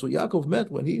v'kinyan, and that's what Yaakov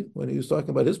meant when he was talking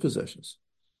about his possessions.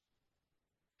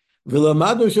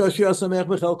 V'lamadu she'ashir samech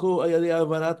b'chelko ayadi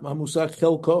avanat hamusach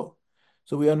chelko.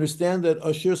 So we understand that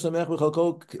ashir samech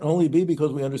b'chelko can only be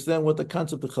because we understand what the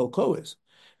concept of chelko is.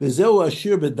 V'zeu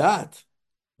ashir b'dat.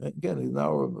 Again, now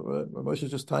Moshe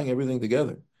is just tying everything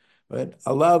together. Right?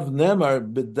 Alav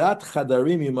nemar b'dat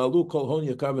chadarim yimalu kol hon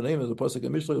yakar v'neim, as a pasuk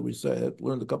in Mishlei we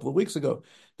learned a couple of weeks ago,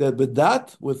 that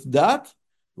b'dat, with dat,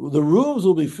 the rooms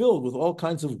will be filled with all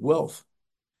kinds of wealth.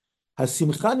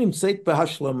 Hasimcha nimtzeit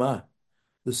b'hashlama.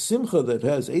 The simcha that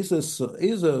has Eza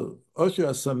Osher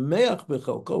Sameach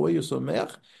Bechalko, where you're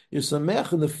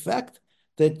Sameach in the fact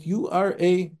that you are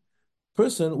a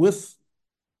person with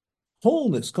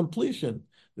wholeness, completion.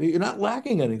 You're not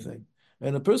lacking anything.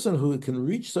 And a person who can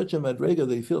reach such a madrega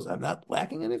that he feels, I'm not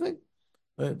lacking anything,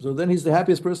 right? So then he's the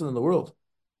happiest person in the world.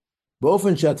 That's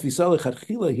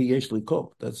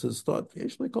his thought.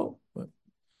 Right?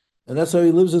 And that's how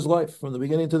he lives his life from the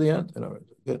beginning to the end. Or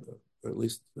at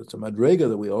least it's a madrega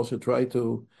that we all should try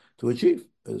to achieve,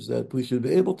 is that we should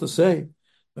be able to say,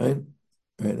 right?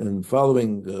 And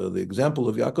following the example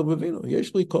of Yaakov Avinu,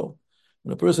 yesh li kol.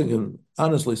 When a person can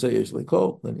honestly say yesh li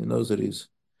kol, then he knows that he's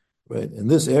right in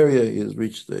this area. He has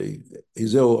reached the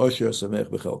Izeu Osher Samech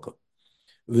Bechelko.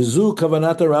 V'zu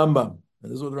kavanat Rambam,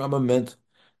 and this is what the Rambam meant.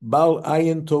 Bal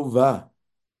ayin tova.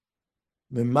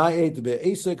 Let's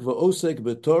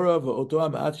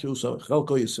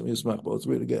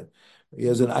read it again. He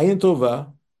has an ayin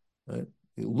tova, right?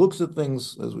 He looks at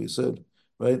things, as we said,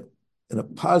 right, in a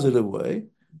positive way,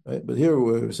 right? But here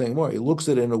we're saying more. He looks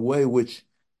at it in a way which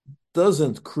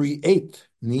doesn't create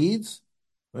needs,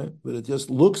 right? But it just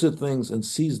looks at things and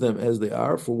sees them as they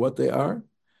are, for what they are.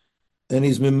 And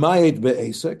he's mimayet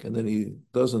be'esek, and then he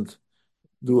doesn't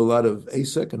do a lot of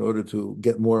asek in order to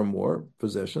get more and more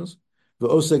possessions. The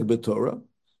osek b'Torah,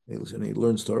 and he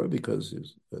learns Torah because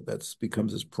that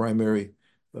becomes his primary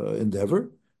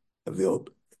endeavor. Excuse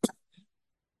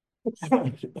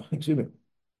me.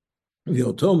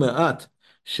 V'oto me'at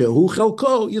shehu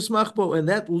chelko yismach bo, and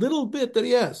that little bit that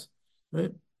he has,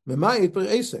 right? Memayit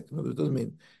b'esek. No, it doesn't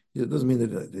mean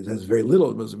that it has very little.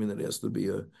 It doesn't mean that it has to be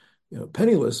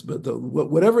penniless. But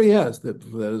whatever he has, that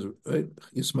is right.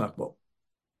 Yismach bo.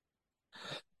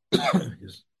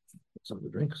 Just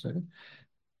something to drink a second.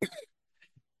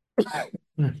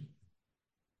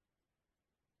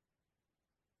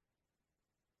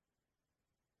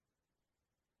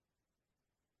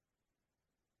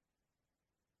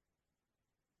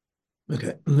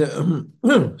 Okay.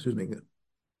 Excuse me.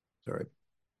 Sorry.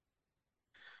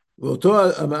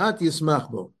 ואותו המעט ישמח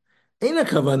בו. אין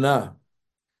הכוונה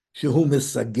שהוא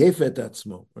מסגף את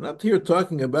עצמו. We're not here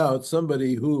talking about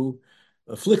somebody who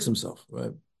afflicts himself,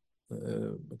 right?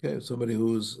 Okay, somebody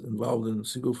who's involved in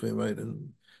sigufim, right,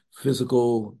 and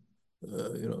physical,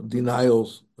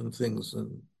 denials and things,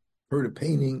 and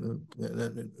painting,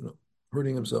 and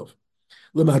hurting himself.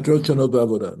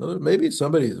 Maybe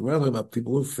somebody, we're not talking about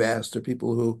people who fast or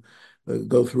people who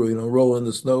go through, roll in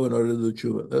the snow in order to do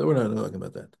tshuva. We're not talking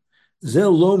about that. That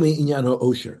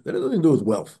has nothing to do with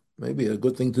wealth. Maybe a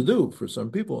good thing to do for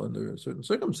some people under certain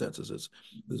circumstances.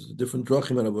 There's a different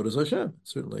drachim and avodas Hashem.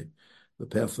 Certainly, the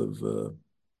path of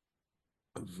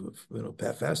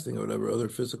path fasting or whatever other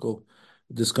physical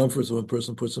discomforts when a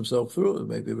person puts himself through. It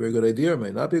may be a very good idea, it may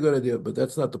not be a good idea, but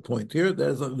that's not the point here. That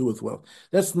has nothing to do with wealth.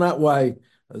 That's not why.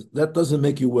 That doesn't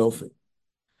make you wealthy.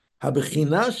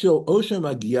 Habechina shel osher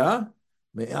magia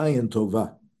me'ayin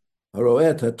tova.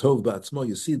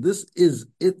 You see, this is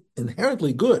it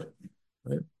inherently good.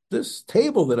 Right? This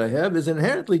table that I have is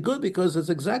inherently good because it's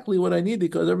exactly what I need,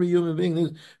 because every human being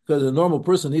needs, because a normal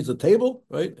person needs a table,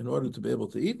 right, in order to be able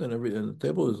to eat, and the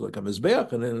table is like a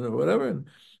mizbeach and whatever,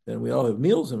 and we all have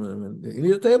meals, and you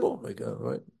need a table, right?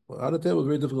 Without a table is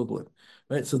very difficult to live,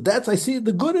 right? So I see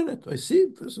the good in it. I see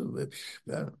this is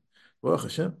Baruch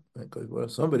Hashem,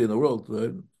 somebody in the world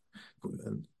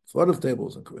thought of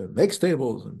tables and makes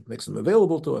tables and makes them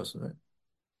available to us, right?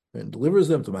 And delivers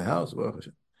them to my house. Baruch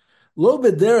Hashem. Lo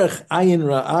bederech ayin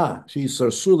ra'ah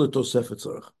she'isarsu letosefet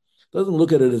tzarach. Doesn't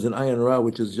look at it as an ayin ra'ah,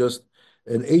 which is just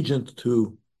an agent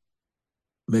to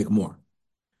make more.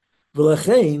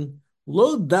 V'lachein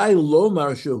lo dai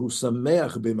lomar shehu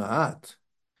sameach b'ma'at.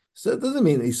 So it doesn't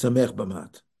mean he's sameach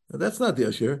b'ma'at. That's not the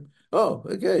ashir. Oh,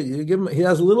 okay, you give him. He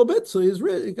has a little bit, so he's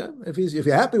rich. If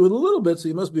you're happy with a little bit, so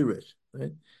you must be rich,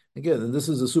 right? Again, and this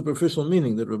is a superficial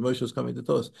meaning that Rav Moshe is coming to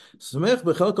tell us. Sameach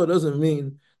b'chalko doesn't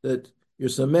mean that you're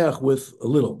sameach with a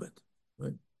little bit,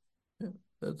 right? Yeah,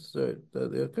 that's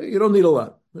okay. You don't need a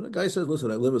lot. When a guy says,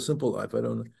 "Listen, I live a simple life. I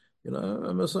don't I'm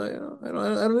a Messiah. I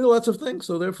don't need lots of things,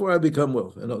 so therefore I become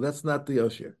wealth. That's not the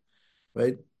Osher,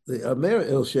 right? The Amer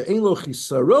El She'ein Lo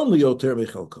Chisaron Liyoter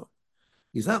Michalko.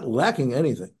 He's not lacking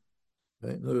anything.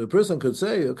 Right? The person could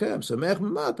say, "Okay, I'm Samech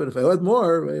Mamat, but if I had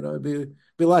more, I'd be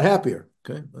a lot happier."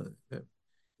 Okay,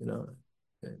 you know,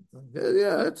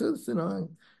 yeah, it's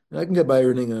I can get by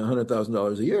earning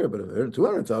 $100,000 a year, but if I earn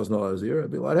 $200,000 a year,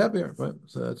 I'd be a lot happier, right?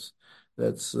 So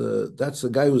that's a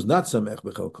guy who's not Samech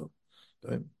B'Chalko,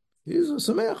 right? He's a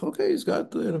Samech. Okay, he's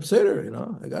got an Seder,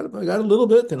 I got a little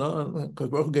bit, because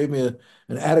Baruch Hu gave me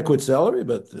an adequate salary,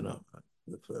 but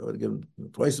if I would give him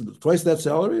twice that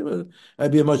salary,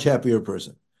 I'd be a much happier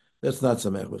person. That's not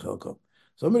Samech B'Chalko.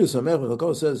 Somebody who's Samech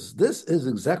B'Chalko says, "This is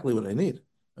exactly what I need."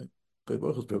 Right?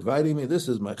 Baruch Hu is providing me. This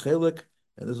is my chelik,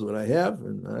 and this is what I have,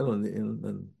 and I don't.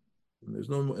 And there's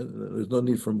no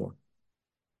need for more.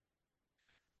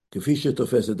 Kefisha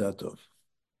tofes datov.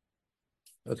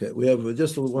 Okay, we have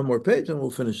just one more page, and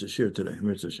we'll finish the shir today.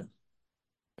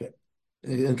 Okay,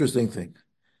 interesting thing.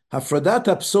 Hafradat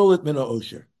apsolit min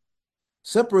osher,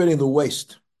 separating the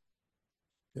waste.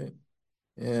 Okay,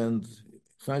 and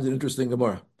finds it interesting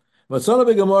Gemara. Matzana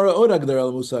beGemara od agdar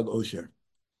al musag osher.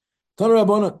 Tan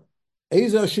Rabbana,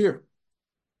 Eiz Ashir.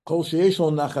 Kol sheyesh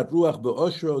lo nachat ruach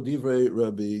be'oshro divrei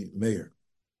Rabbi Meir.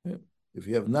 If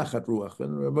you have nachat ruach,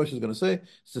 and Rabbi Moshe is going to say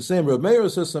it's the same. Rabbi Meir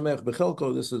says samech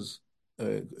bechelko. This is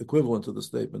equivalent to the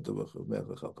statement of samech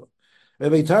bechelko.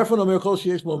 Rabbi Tarfon omer kol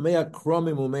sheyesh lo mea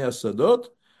kromim umea sadot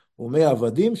umea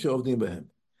avadim sheovdim behem.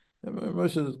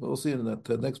 Moshe, we'll see in that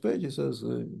next page. He says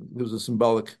gives a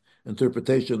symbolic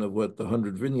interpretation of what the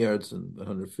 100 vineyards and the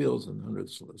 100 fields and 100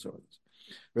 sorrows.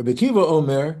 Rabbi Kiva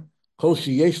omer.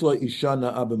 Person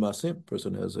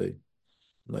has a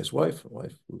nice wife, a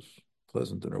wife who's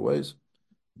pleasant in her ways,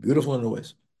 beautiful in her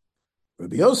ways.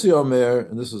 Rabbi Yossi Omer,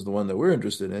 and this is the one that we're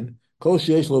interested in, got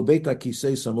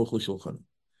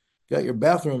your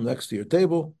bathroom next to your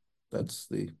table. That's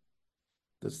the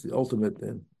ultimate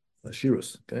in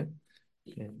Ashirus, okay?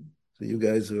 So you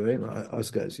guys, right?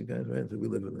 Us guys, you guys, right? We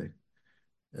live in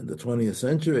the 20th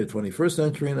century, 21st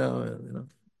century now,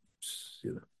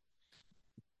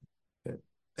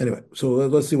 Anyway, so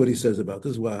let's see what he says about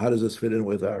this. How does this fit in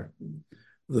with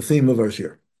the theme of our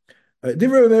shir? Okay,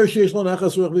 that's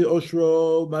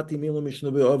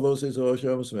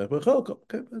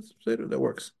that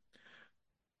works.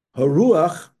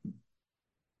 Haruach,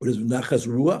 what is nachas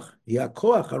ruach?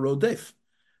 Yakoach harodef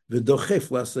v'dochef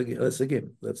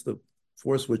lasegim. That's the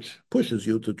force which pushes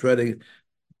you to try to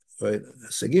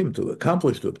segim, to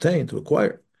accomplish, to obtain, to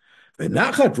acquire.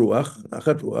 Nachat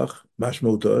ruach,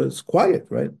 mashmota is quiet,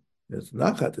 right? It's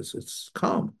nachat, it's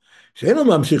calm. She'eno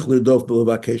mamshich lirdof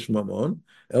b'levakesh mamon,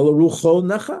 ela rucho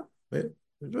nacha. It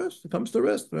comes to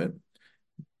rest, right?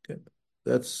 Okay.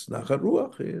 That's nachat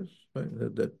ruach.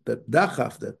 Right? That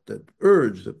dachaf, that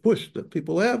urge, that push that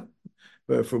people have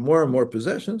for more and more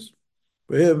possessions.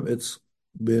 For him, it's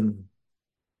been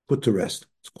put to rest.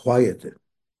 It's quieted.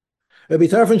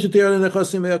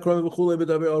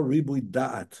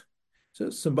 So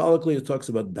symbolically, it talks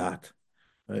about dat,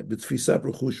 right? B'tfisat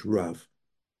ruchush rav,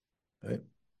 right?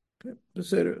 Okay.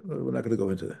 We're not going to go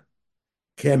into that.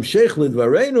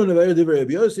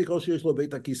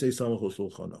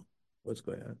 What's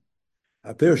going on?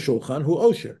 Aper shulchan hu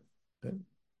osher.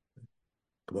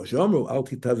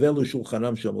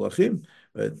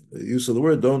 Right? The use of the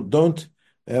word, don't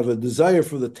have a desire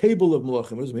for the table of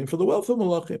malachim. What does it mean? For the wealth of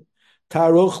malachim.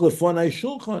 Taroch lefonai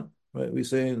shulchan. Right? We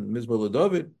say in Mizmor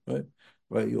LeDavid, right?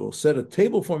 Right, you'll set a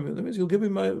table for me. That means you'll give me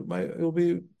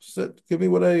give me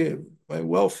my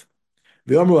wealth.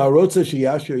 It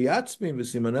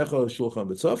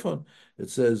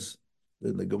says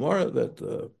in the Gemara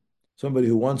that somebody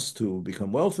who wants to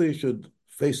become wealthy should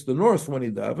face the north when he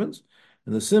davens,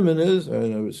 and the siman is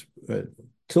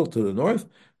tilt to the north.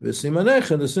 And the siman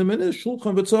is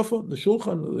shulchan b'tzafon. The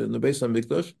shulchan in the Beis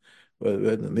Hamikdash,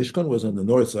 the Mishkan was on the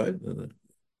north side.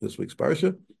 This week's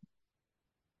parsha.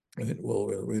 Right? We'll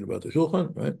read about the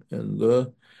Shulchan, right? And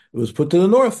it was put to the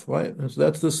north, right? And so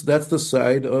that's the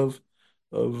side of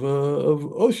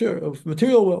osher, of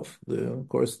material wealth. Of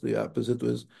course, the opposite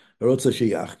was Harotza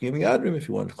Sheyach Kim Yadrim. If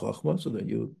you want Chachma, so then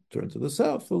you turn to the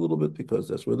south a little bit because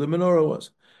that's where the menorah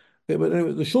was. Okay, but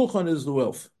anyway, the Shulchan is the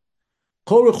wealth.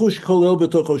 Kol rechush kolel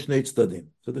betocho shnei tzdadim.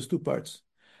 So there's two parts.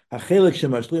 Hachelek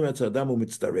shemashlim etz adam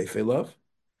umitztaref elav,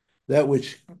 that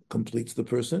which completes the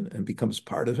person and becomes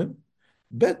part of him.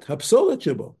 Bet hapsolet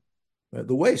shebo,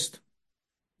 the waste.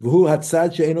 V'hu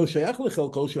hatzad she'eno shayach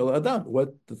lechelkol shel adam.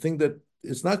 What the thing that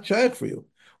is not shayach for you.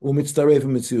 Umitztaref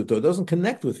mitziuto. It doesn't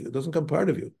connect with you. It doesn't become part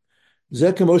of you.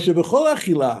 Zeh k'moshe b'chol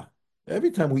achila.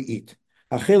 Every time we eat,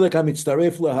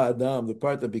 The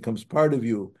part that becomes part of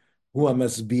you,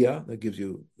 that gives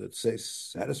you, that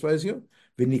satisfies you.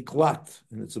 V'niklat,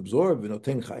 and it's absorbed.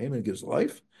 V'noten chayim, and it gives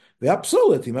life.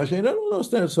 V'apsolet, the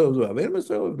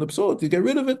psolet, you get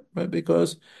rid of it, right?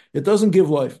 Because it doesn't give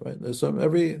life, right? There's some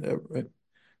right.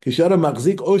 Kishara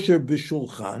machzik osher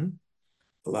b'shulchan,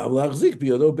 alav lachzik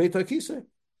biyodo beit hakisei.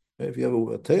 If you have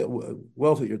a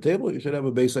wealth at your table, you should have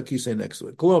a beis hakisei next to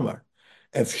it. Kolomar,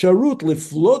 אפשרות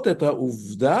לפלוט את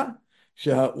העובדה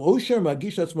שהעושר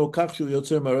מגיש עצמו כך שהוא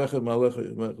יוצר מערכת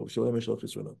שלם יש לו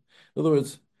חסרונות. In other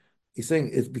words, he's saying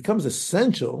it becomes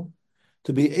essential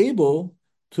to be able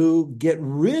to get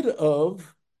rid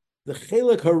of the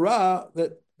chelik hara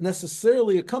that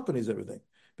necessarily accompanies everything,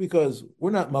 because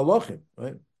we're not malachim,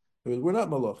 right? We're not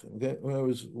malachim. Okay,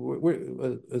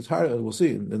 it's hard. We'll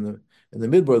see in the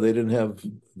midbar they didn't have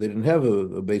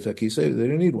a beit hakisei. They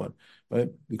didn't need one, right?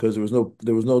 Because there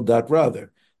was no dat ra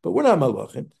there. But we're not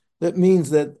malachim. That means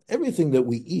that everything that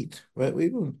we eat, right? We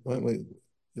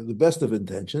the best of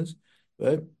intentions,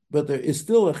 right? But there is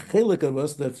still a chelik of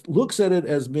us that looks at it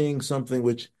as being something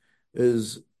which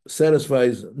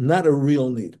satisfies not a real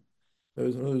need.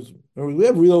 We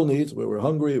have real needs where we're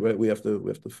hungry, right? We have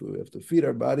to feed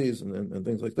our bodies and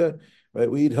things like that,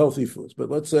 right? We eat healthy foods, but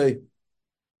let's say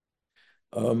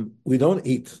we don't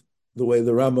eat the way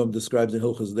the Rambam describes in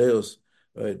Hilchos Deos,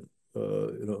 right?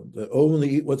 That only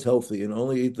eat what's healthy and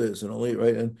only eat this and only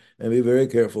right and be very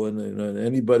careful. And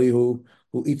anybody who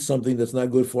eats something that's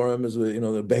not good for him is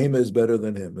the behemoth is better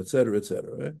than him, et cetera, et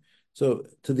cetera. Right? So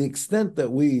to the extent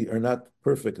that we are not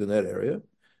perfect in that area,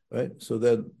 right? So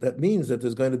that means that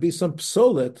there's going to be some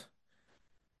psolet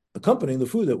accompanying the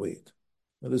food that we eat.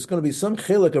 Now, there's going to be some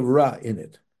chelik of ra in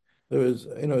it. There is,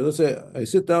 let's say I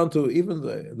sit down to even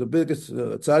the biggest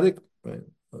tzaddik, right?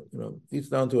 Eats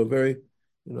down to a very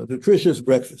nutritious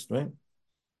breakfast, right?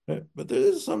 But there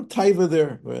is some taiva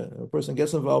there. Right? A person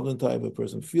gets involved in taiva. A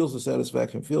person feels the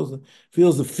satisfaction, feels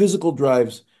the physical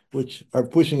drives which are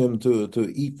pushing him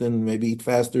to eat and maybe eat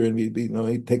faster and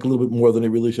take a little bit more than he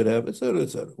really should have, et cetera, et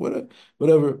cetera.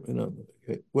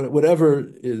 Whatever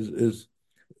is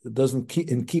doesn't keep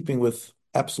in keeping with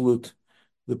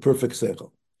the perfect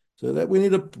seichel. So that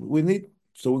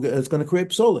it's going to create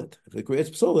psolet. If it creates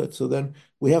psolet, so then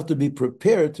we have to be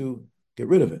prepared to get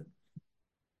rid of it.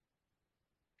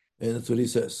 And that's what he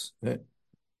says. Right?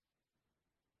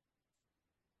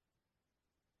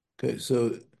 Okay,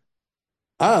 so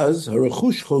as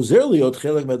harachush chozer liot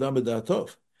chelek madam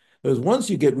b'datov. Because once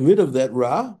you get rid of that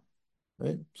ra,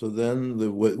 right? So then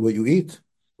what you eat,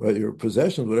 right, your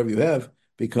possessions, whatever you have,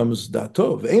 becomes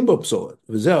datov. Ein bo psolet.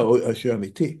 V'zeh asher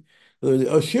amiti. The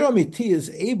asher amiti is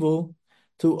able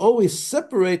to always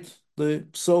separate the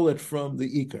psolet from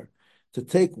the ikar, to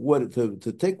take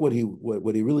what he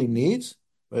really needs,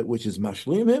 right, which is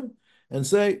mashlim him, and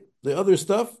say the other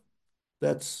stuff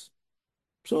that's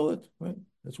psolet, right?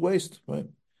 It's waste, right?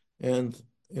 And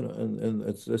and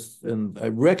it's just, and I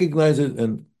recognize it,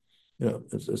 and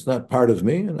it's not part of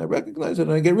me, and I recognize it,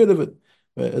 and I get rid of it,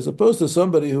 right? As opposed to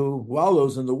somebody who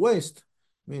wallows in the waste,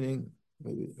 meaning,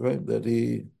 right, that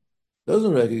he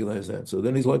doesn't recognize that. So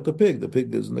then he's like the pig. The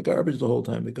pig is in the garbage the whole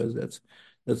time because that's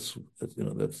his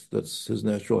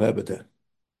natural habitat.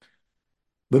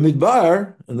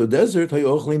 B'midbar, in the desert,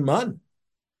 hayochlim man,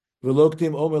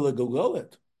 v'loktim omer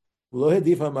legogolet.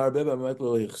 Everybody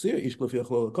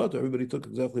took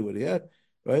exactly what he had,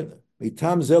 right? They didn't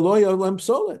have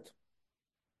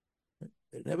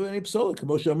any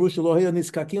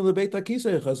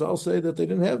psolet. Chazal say that they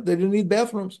didn't need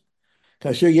bathrooms.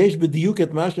 When you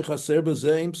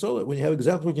have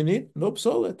exactly what you need, no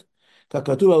psolet.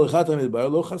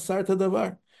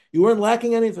 You weren't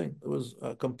lacking anything. It was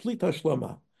a complete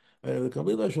hashlama. And the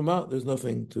complete hashlama, there's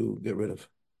nothing to get rid of.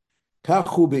 כך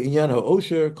הוא בעניין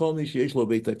העושר, כל מי שיש לו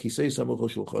בית הכיסא סמוך על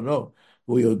שולחנו,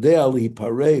 והוא יודע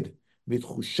להיפרד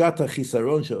מתחושת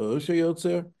החיסרון שהעושר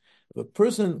יוצר. If a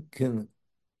person can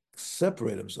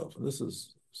separate himself, and this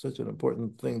is such an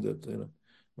important thing that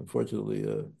unfortunately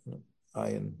I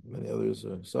and many others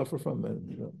suffer from,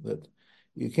 and that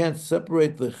you can't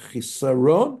separate the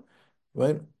chisaron,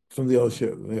 right, from the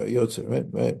osher yotzer,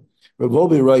 right. Rav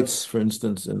Wolbe writes, for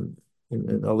instance, in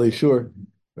Alei Shur,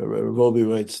 Rav Wolbe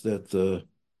writes that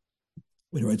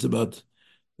when he writes about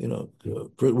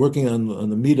working on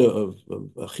the midah of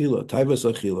achila, taivas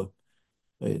achila,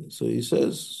 right? So he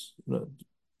says,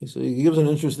 he gives an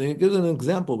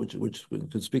example which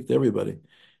could speak to everybody.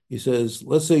 He says,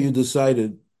 let's say you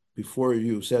decided before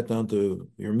you sat down to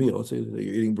your meal, let's say that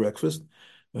you're eating breakfast,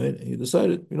 right? And you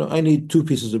decided, I need 2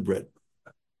 pieces of bread,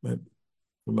 right,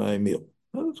 for my meal.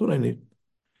 Well, that's what I need.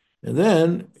 And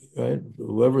then, right,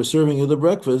 whoever is serving you the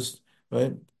breakfast,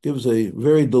 right, gives a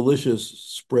very delicious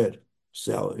spread,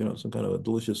 salad, some kind of a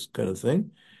delicious kind of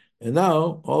thing. And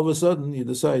now, all of a sudden, you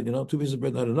decide, two pieces of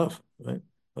bread not enough, right?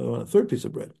 I want a third piece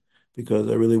of bread because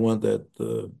I really want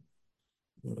that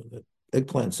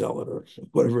eggplant salad or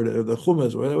whatever, or the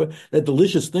hummus or whatever, that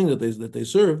delicious thing that they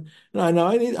serve. Now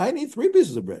I need three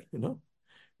pieces of bread, right?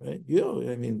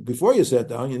 I mean, before you sat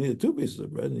down, you needed two pieces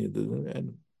of bread,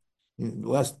 and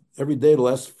every day,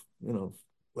 last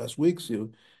weeks,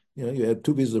 you had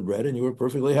two pieces of bread and you were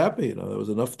perfectly happy. There was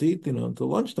enough to eat, until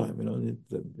lunchtime.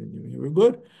 You were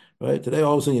good, right? Today,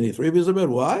 all of a sudden, you need three pieces of bread.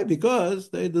 Why? Because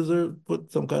they deserve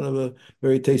put some kind of a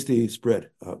very tasty spread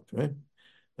out, right?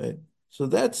 Right. So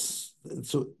that's a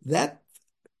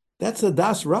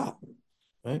das ra,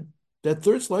 right? That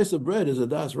third slice of bread is a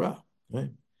das ra,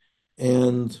 right?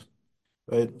 And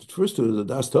right, first two is a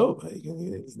das tov. Right?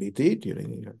 You need to eat. You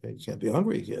can't be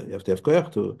hungry. You have to have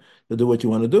koyach to do what you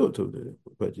want to do.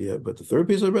 But the third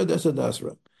piece of bread, that's a das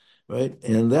ra, right?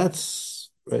 And that's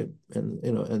right.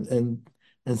 And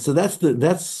so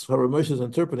that's how Ramesh is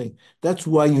interpreting. That's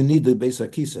why you need the Beis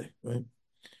Hakisei, right?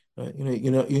 Right?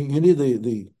 You need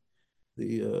the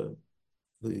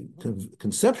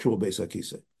conceptual Beis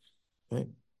Hakisei, right?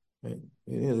 Right?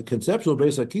 The conceptual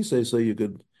Beis Hakisei, so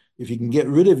if you can get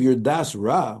rid of your das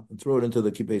ra and throw it into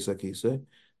the Beis Hakisei,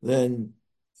 then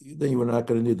you are not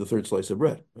going to need the third slice of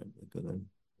bread. Right?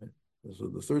 Right? So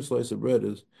the third slice of bread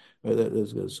is right,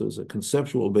 is a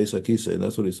conceptual Beis Hakisei, and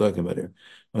that's what he's talking about here,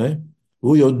 right?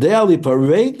 Listen to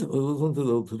the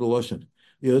lashon.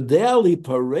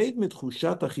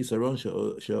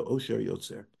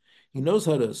 He knows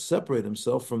how to separate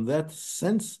himself from that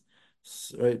sense,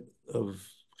 right, of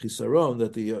chisaron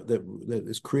that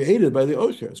is created by the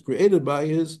osher, it's created by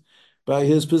his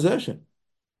possession,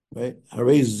 right?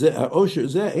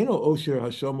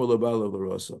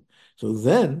 So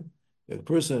then, a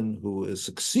person who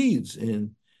succeeds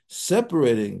in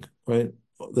separating, right,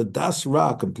 the das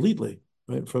ra completely,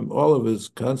 right, from all of his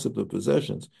concept of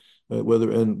possessions, right,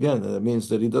 and again, that means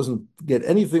that he doesn't get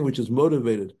anything which is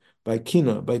motivated by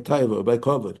kina, by taiva, by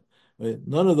kavod, right?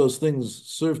 None of those things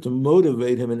serve to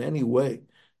motivate him in any way,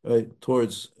 right,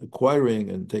 towards acquiring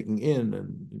and taking in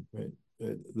and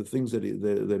the things that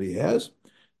he has.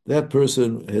 That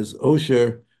person has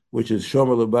osher, which is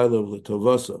shomer l'bayla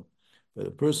l'tovasa. But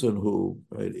a person who,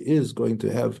 right, is going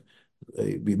to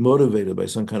be motivated by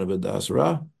some kind of a das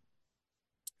ra,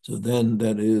 so then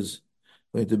that is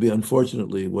going to be,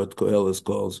 unfortunately, what Koheles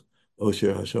calls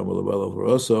osher hashomer l'bayla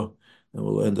v'rosa, and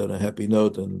we'll end on a happy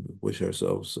note and wish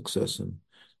ourselves success in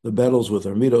the battles with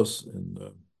our midos and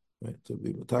right, to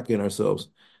be attacking ourselves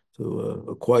to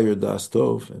acquire das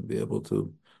tov and be able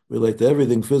to relate to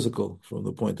everything physical from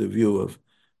the point of view of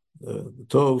the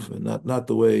tov, and not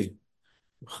the way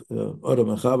Adam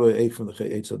and Chava ate from the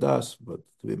Eitz Hadas, but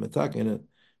to be attacking it.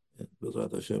 And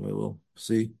B'ezrat Hashem, we will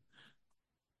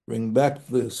bring back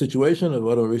the situation of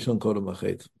Adam Rishon Kodem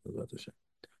Lachet. B'ezrat Hashem.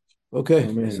 Okay,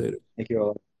 thank you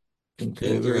all.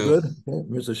 Okay, very good. Okay,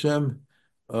 Mirza Hashem.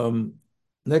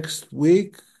 Next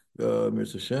week,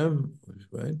 Mirza Hashem,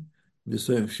 right? This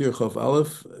Shir Chof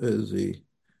Aleph is the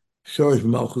Shorish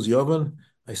Malchus Yovan.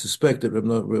 I suspect that Reb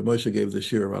Moshe gave the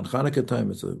shir around Hanukkah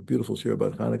time. It's a beautiful shir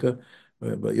about Hanukkah,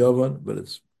 right, about Yovan, but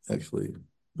it's actually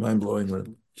mind-blowing when it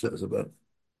says about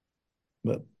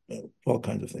all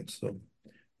kinds of things. So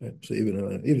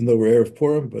even though we're Erev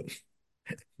Purim, but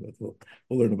we'll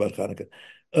learn about Hanukkah.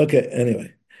 Okay,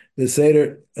 anyway. The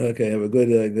Seder, okay, have a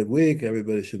good week.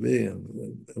 Everybody should be.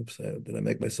 Oops, did I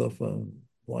make myself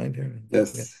blind here?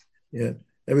 Yes. Yeah.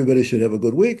 Everybody should have a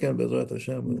good week, and B'ezrat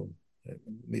Hashem, we'll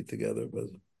meet together.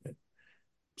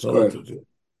 Sure.